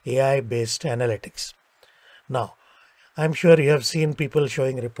AI based analytics. Now, I'm sure you have seen people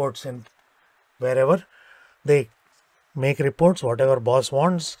showing reports in wherever they make reports, whatever boss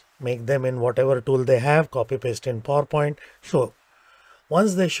wants, make them in whatever tool they have, copy paste in PowerPoint, show.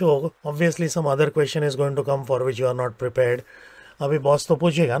 Once they show, obviously some other question is going to come for which you are not prepared. अभी boss तो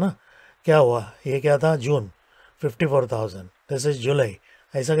पूछेगा ना, क्या हुआ, ये क्या था, June 54,000, this is July,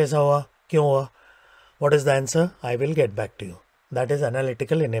 ऐसा कैसा हुआ, क्यों हुआ? What is the answer? I will get back to you. That is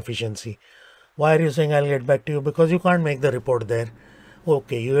analytical inefficiency. Why are you saying I'll get back to you? Because you can't make the report there.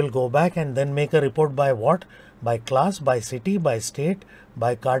 Okay, you will go back and then make a report by what? By class, by city, by state,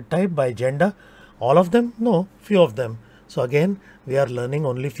 by card type, by gender. All of them? No, few of them. So again, we are learning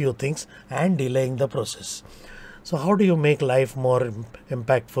only few things and delaying the process. So how do you make life more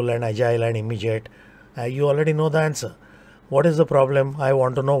impactful and agile and immediate? You already know the answer. What is the problem? I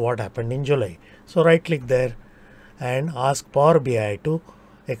want to know what happened in July. So right click there and ask Power BI to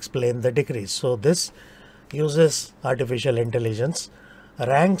explain the decrease. So this uses artificial intelligence,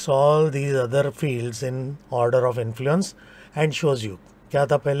 ranks all these other fields in order of influence and shows you क्या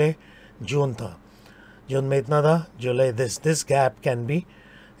था पहले, जून था, जून में इतना था, जुलाई this gap can be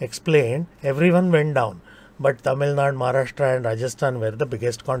explained. Everyone went down, but Tamil Nadu, Maharashtra and Rajasthan were the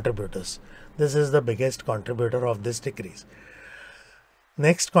biggest contributors. This is the biggest contributor of this decrease.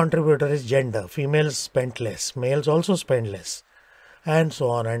 Next contributor is gender. Females spent less, males also spend less, and so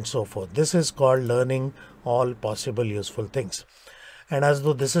on and so forth. This is called learning all possible useful things. And as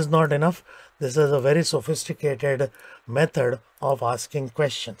though this is not enough, this is a very sophisticated method of asking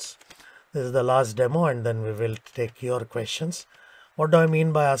questions. This is the last demo and then we will take your questions. What do I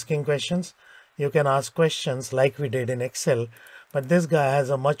mean by asking questions? You can ask questions like we did in Excel, but this guy has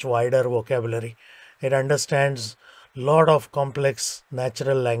a much wider vocabulary. It understands a lot of complex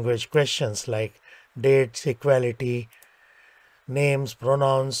natural language questions like dates, equality, names,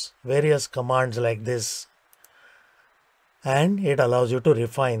 pronouns, various commands like this. And it allows you to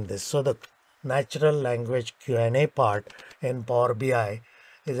refine this. So the natural language Q&A part in Power BI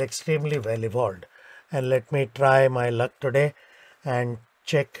is extremely well evolved. And let me try my luck today and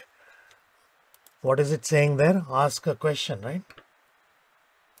check. What is it saying there? Ask a question, right?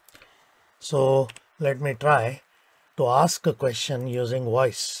 So let me try to ask a question using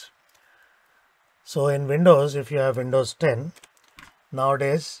voice. So in Windows, if you have Windows 10,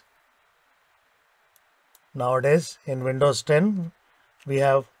 nowadays in Windows 10, we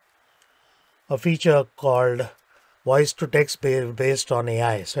have a feature called voice to text based on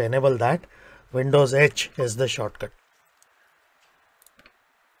AI. So enable that. Windows H is the shortcut.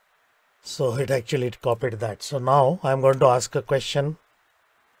 So it copied that. So now I'm going to ask a question.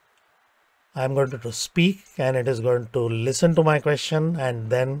 I'm going to speak and it is going to listen to my question and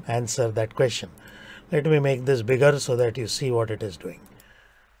then answer that question. Let me make this bigger so that you see what it is doing.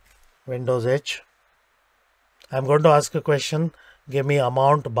 Windows H. I'm going to ask a question. Give me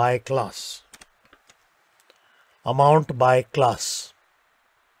amount by class. Amount by class.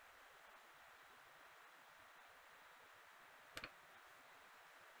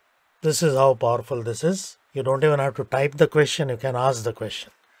 This is how powerful this is. You don't even have to type the question. You can ask the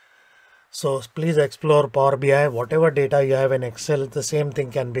question. So please explore Power BI. Whatever data you have in Excel, the same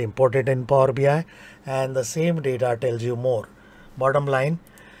thing can be imported in Power BI and the same data tells you more. Bottom line,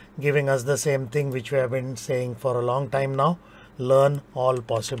 giving us the same thing which we have been saying for a long time now. Learn all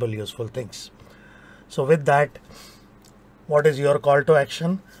possible useful things. So with that, what is your call to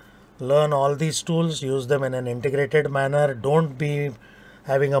action? Learn all these tools, use them in an integrated manner. Don't be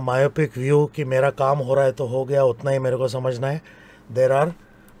having a myopic view कि मेरा काम हो रहा है तो हो गया, उतना ही मेरे को समझना है. There are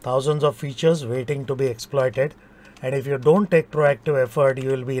thousands of features waiting to be exploited, and if you don't take proactive effort, you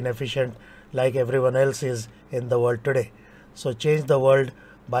will be inefficient like everyone else is in the world today. So change the world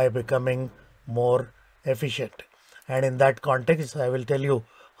by becoming more efficient. And in that context, I will tell you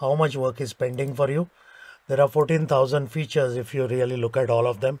how much work is pending for you. There are 14,000 features if you really look at all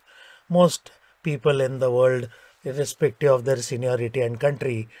of them. Most people in the world, irrespective of their seniority and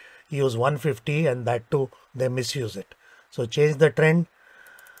country, use 150 and that too they misuse it. So change the trend.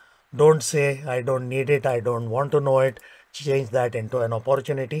 Don't say I don't need it, I don't want to know it. Change that into an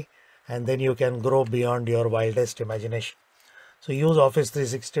opportunity and then you can grow beyond your wildest imagination. So use Office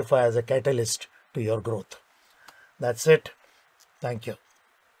 365 as a catalyst to your growth. That's it. Thank you.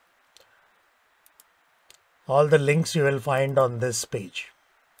 All the links you will find on this page.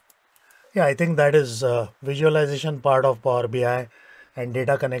 Yeah, I think that is visualization part of Power BI and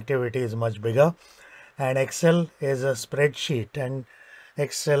data connectivity is much bigger. And Excel is a spreadsheet, and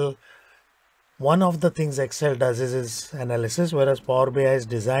Excel, one of the things Excel does is analysis, whereas Power BI is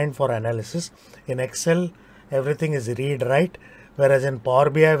designed for analysis. In Excel, everything is read write, whereas in Power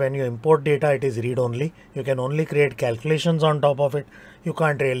BI, when you import data, it is read only. You can only create calculations on top of it. You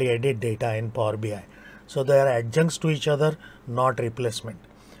can't really edit data in Power BI. So they are adjuncts to each other, not replacement.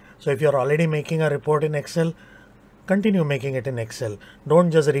 So if you're already making a report in Excel, continue making it in Excel.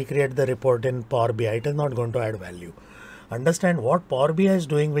 Don't just recreate the report in Power BI. It is not going to add value. Understand what Power BI is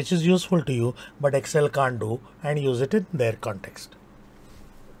doing, which is useful to you, but Excel can't do, and use it in their context.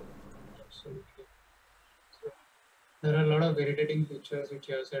 Absolutely. So there are a lot of irritating features which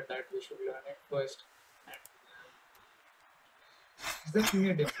you have said that we should learn it first. Is there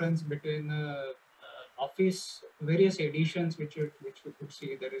any difference between Office various editions which we could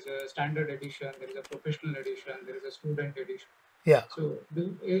see? There is a standard edition, there is a professional edition, there is a student edition. Yeah. So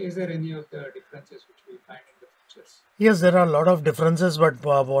is there any of the differences which we find in the features? Yes, there are a lot of differences, but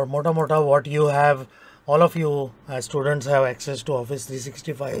mota what you have, all of you as students have access to Office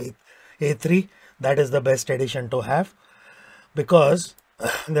 365 A3. That is the best edition to have, because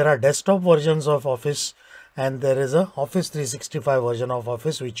there are desktop versions of Office and there is a Office 365 version of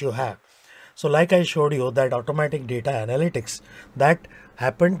Office which you have. So like I showed you, that automatic data analytics, that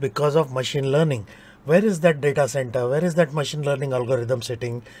happened because of machine learning. Where is that data center? Where is that machine learning algorithm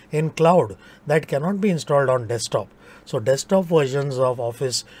sitting? In cloud. That cannot be installed on desktop. So desktop versions of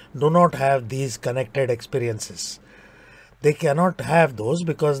Office do not have these connected experiences. They cannot have those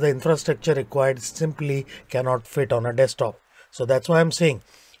because the infrastructure required simply cannot fit on a desktop. So that's why I'm saying,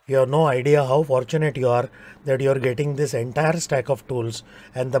 you have no idea how fortunate you are that you're getting this entire stack of tools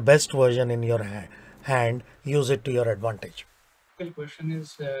and the best version in your hand. Use it to your advantage. The question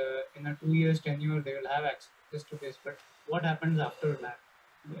is, in a 2 years tenure, they will have access to this, but what happens after that?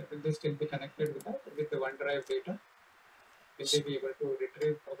 Will they still be connected with that, with the OneDrive data? Will they be able to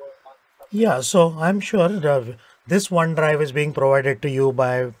retrieve about? Yeah, so I'm sure this OneDrive is being provided to you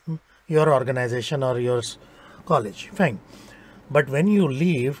by your organization or your college. Fine. But when you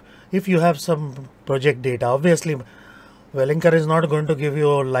leave, if you have some project data, obviously Wellinger is not going to give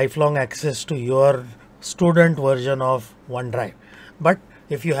you lifelong access to your student version of OneDrive. But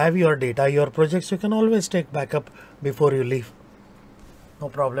if you have your data, your projects, you can always take backup before you leave. No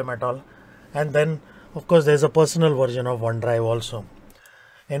problem at all. And then, of course, there's a personal version of OneDrive also.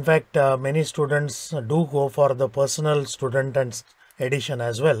 In fact, many students do go for the personal student and edition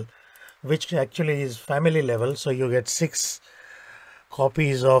as well, which actually is family level. So you get 6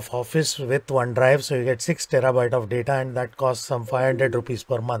 copies of Office with OneDrive. So you get 6 terabyte of data, and that costs some 500 rupees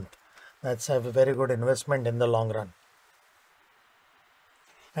per month. That's a very good investment in the long run.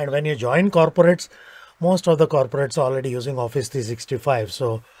 And when you join corporates, most of the corporates are already using Office 365.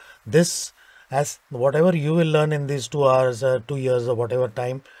 So this, as whatever you will learn in these 2 hours, 2 years or whatever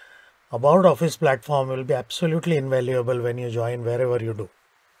time about Office platform will be absolutely invaluable when you join wherever you do.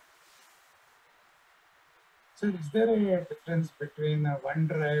 So is there a difference between a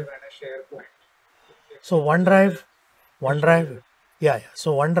OneDrive and a SharePoint? So OneDrive, yeah.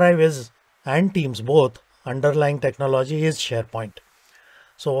 So OneDrive is, and Teams both, underlying technology is SharePoint.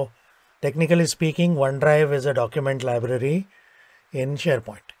 So technically speaking, OneDrive is a document library in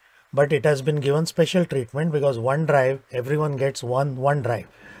SharePoint, but it has been given special treatment because OneDrive, everyone gets one OneDrive.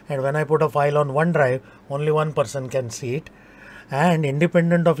 And when I put a file on OneDrive, only one person can see it. And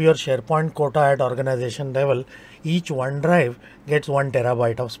independent of your SharePoint quota at organization level, each OneDrive gets 1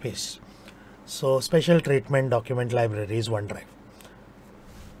 TB of space. So special treatment document library is OneDrive.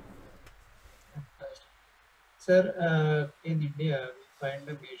 Sir, in India, we find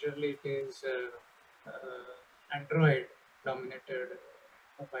majorly it is Android dominated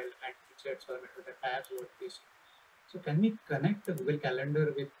mobile handsets or maybe the tabs what we see. So can we connect the Google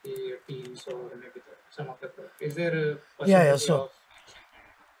Calendar with the Teams or maybe some of the? Is there a possibility of?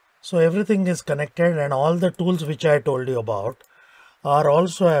 So everything is connected, and all the tools which I told you about are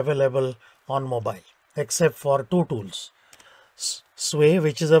also available on mobile, except for two tools. Sway,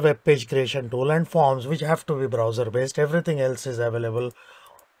 which is a web page creation tool, and Forms, which have to be browser based. Everything else is available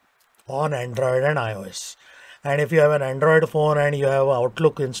on Android and iOS. And if you have an Android phone and you have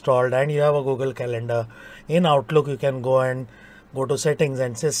Outlook installed and you have a Google Calendar, in Outlook you can go to settings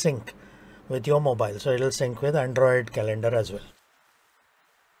and say sync with your mobile. So it will sync with Android Calendar as well.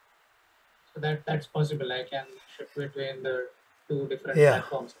 So that's possible. I can shift between the two different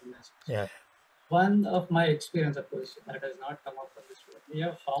platforms. Yeah. One of my experience, of course, that has not come up from this world. We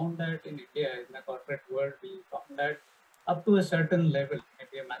have found that in India, in the corporate world, we found that up to a certain level,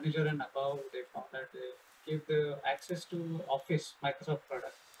 maybe a manager and above, they found that they give the access to Office, Microsoft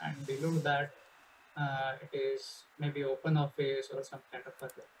product, and below that, it is maybe Open Office or some kind of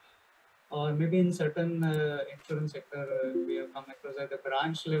other. Or maybe in certain insurance sector, we have come across at the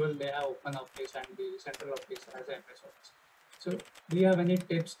branch level, they have Open Office and the central office has a MS Office. So do you have any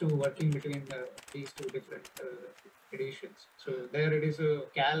tips to working between these two different editions? So there it is a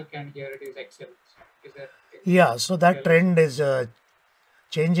Calc and here it is Excel. Is that? Yeah, so that trend is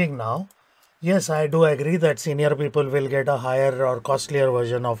changing now. Yes, I do agree that senior people will get a higher or costlier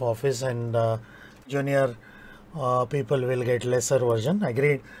version of Office and junior people will get lesser version.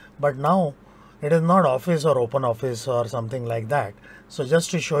 Agreed. But now it is not Office or Open Office or something like that. So just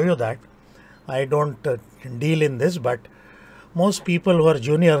to show you that, I don't deal in this, but most people who are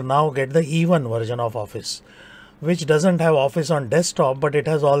junior now get the E1 version of Office, which doesn't have Office on desktop, but it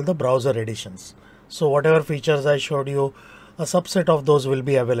has all the browser editions. So whatever features I showed you, a subset of those will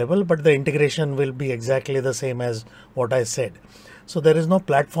be available, but the integration will be exactly the same as what I said. So there is no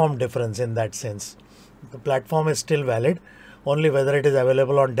platform difference in that sense. The platform is still valid. Only whether it is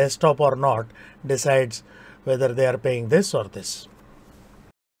available on desktop or not decides whether they are paying this or this.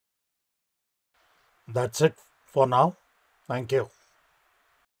 That's it for now. Thank you.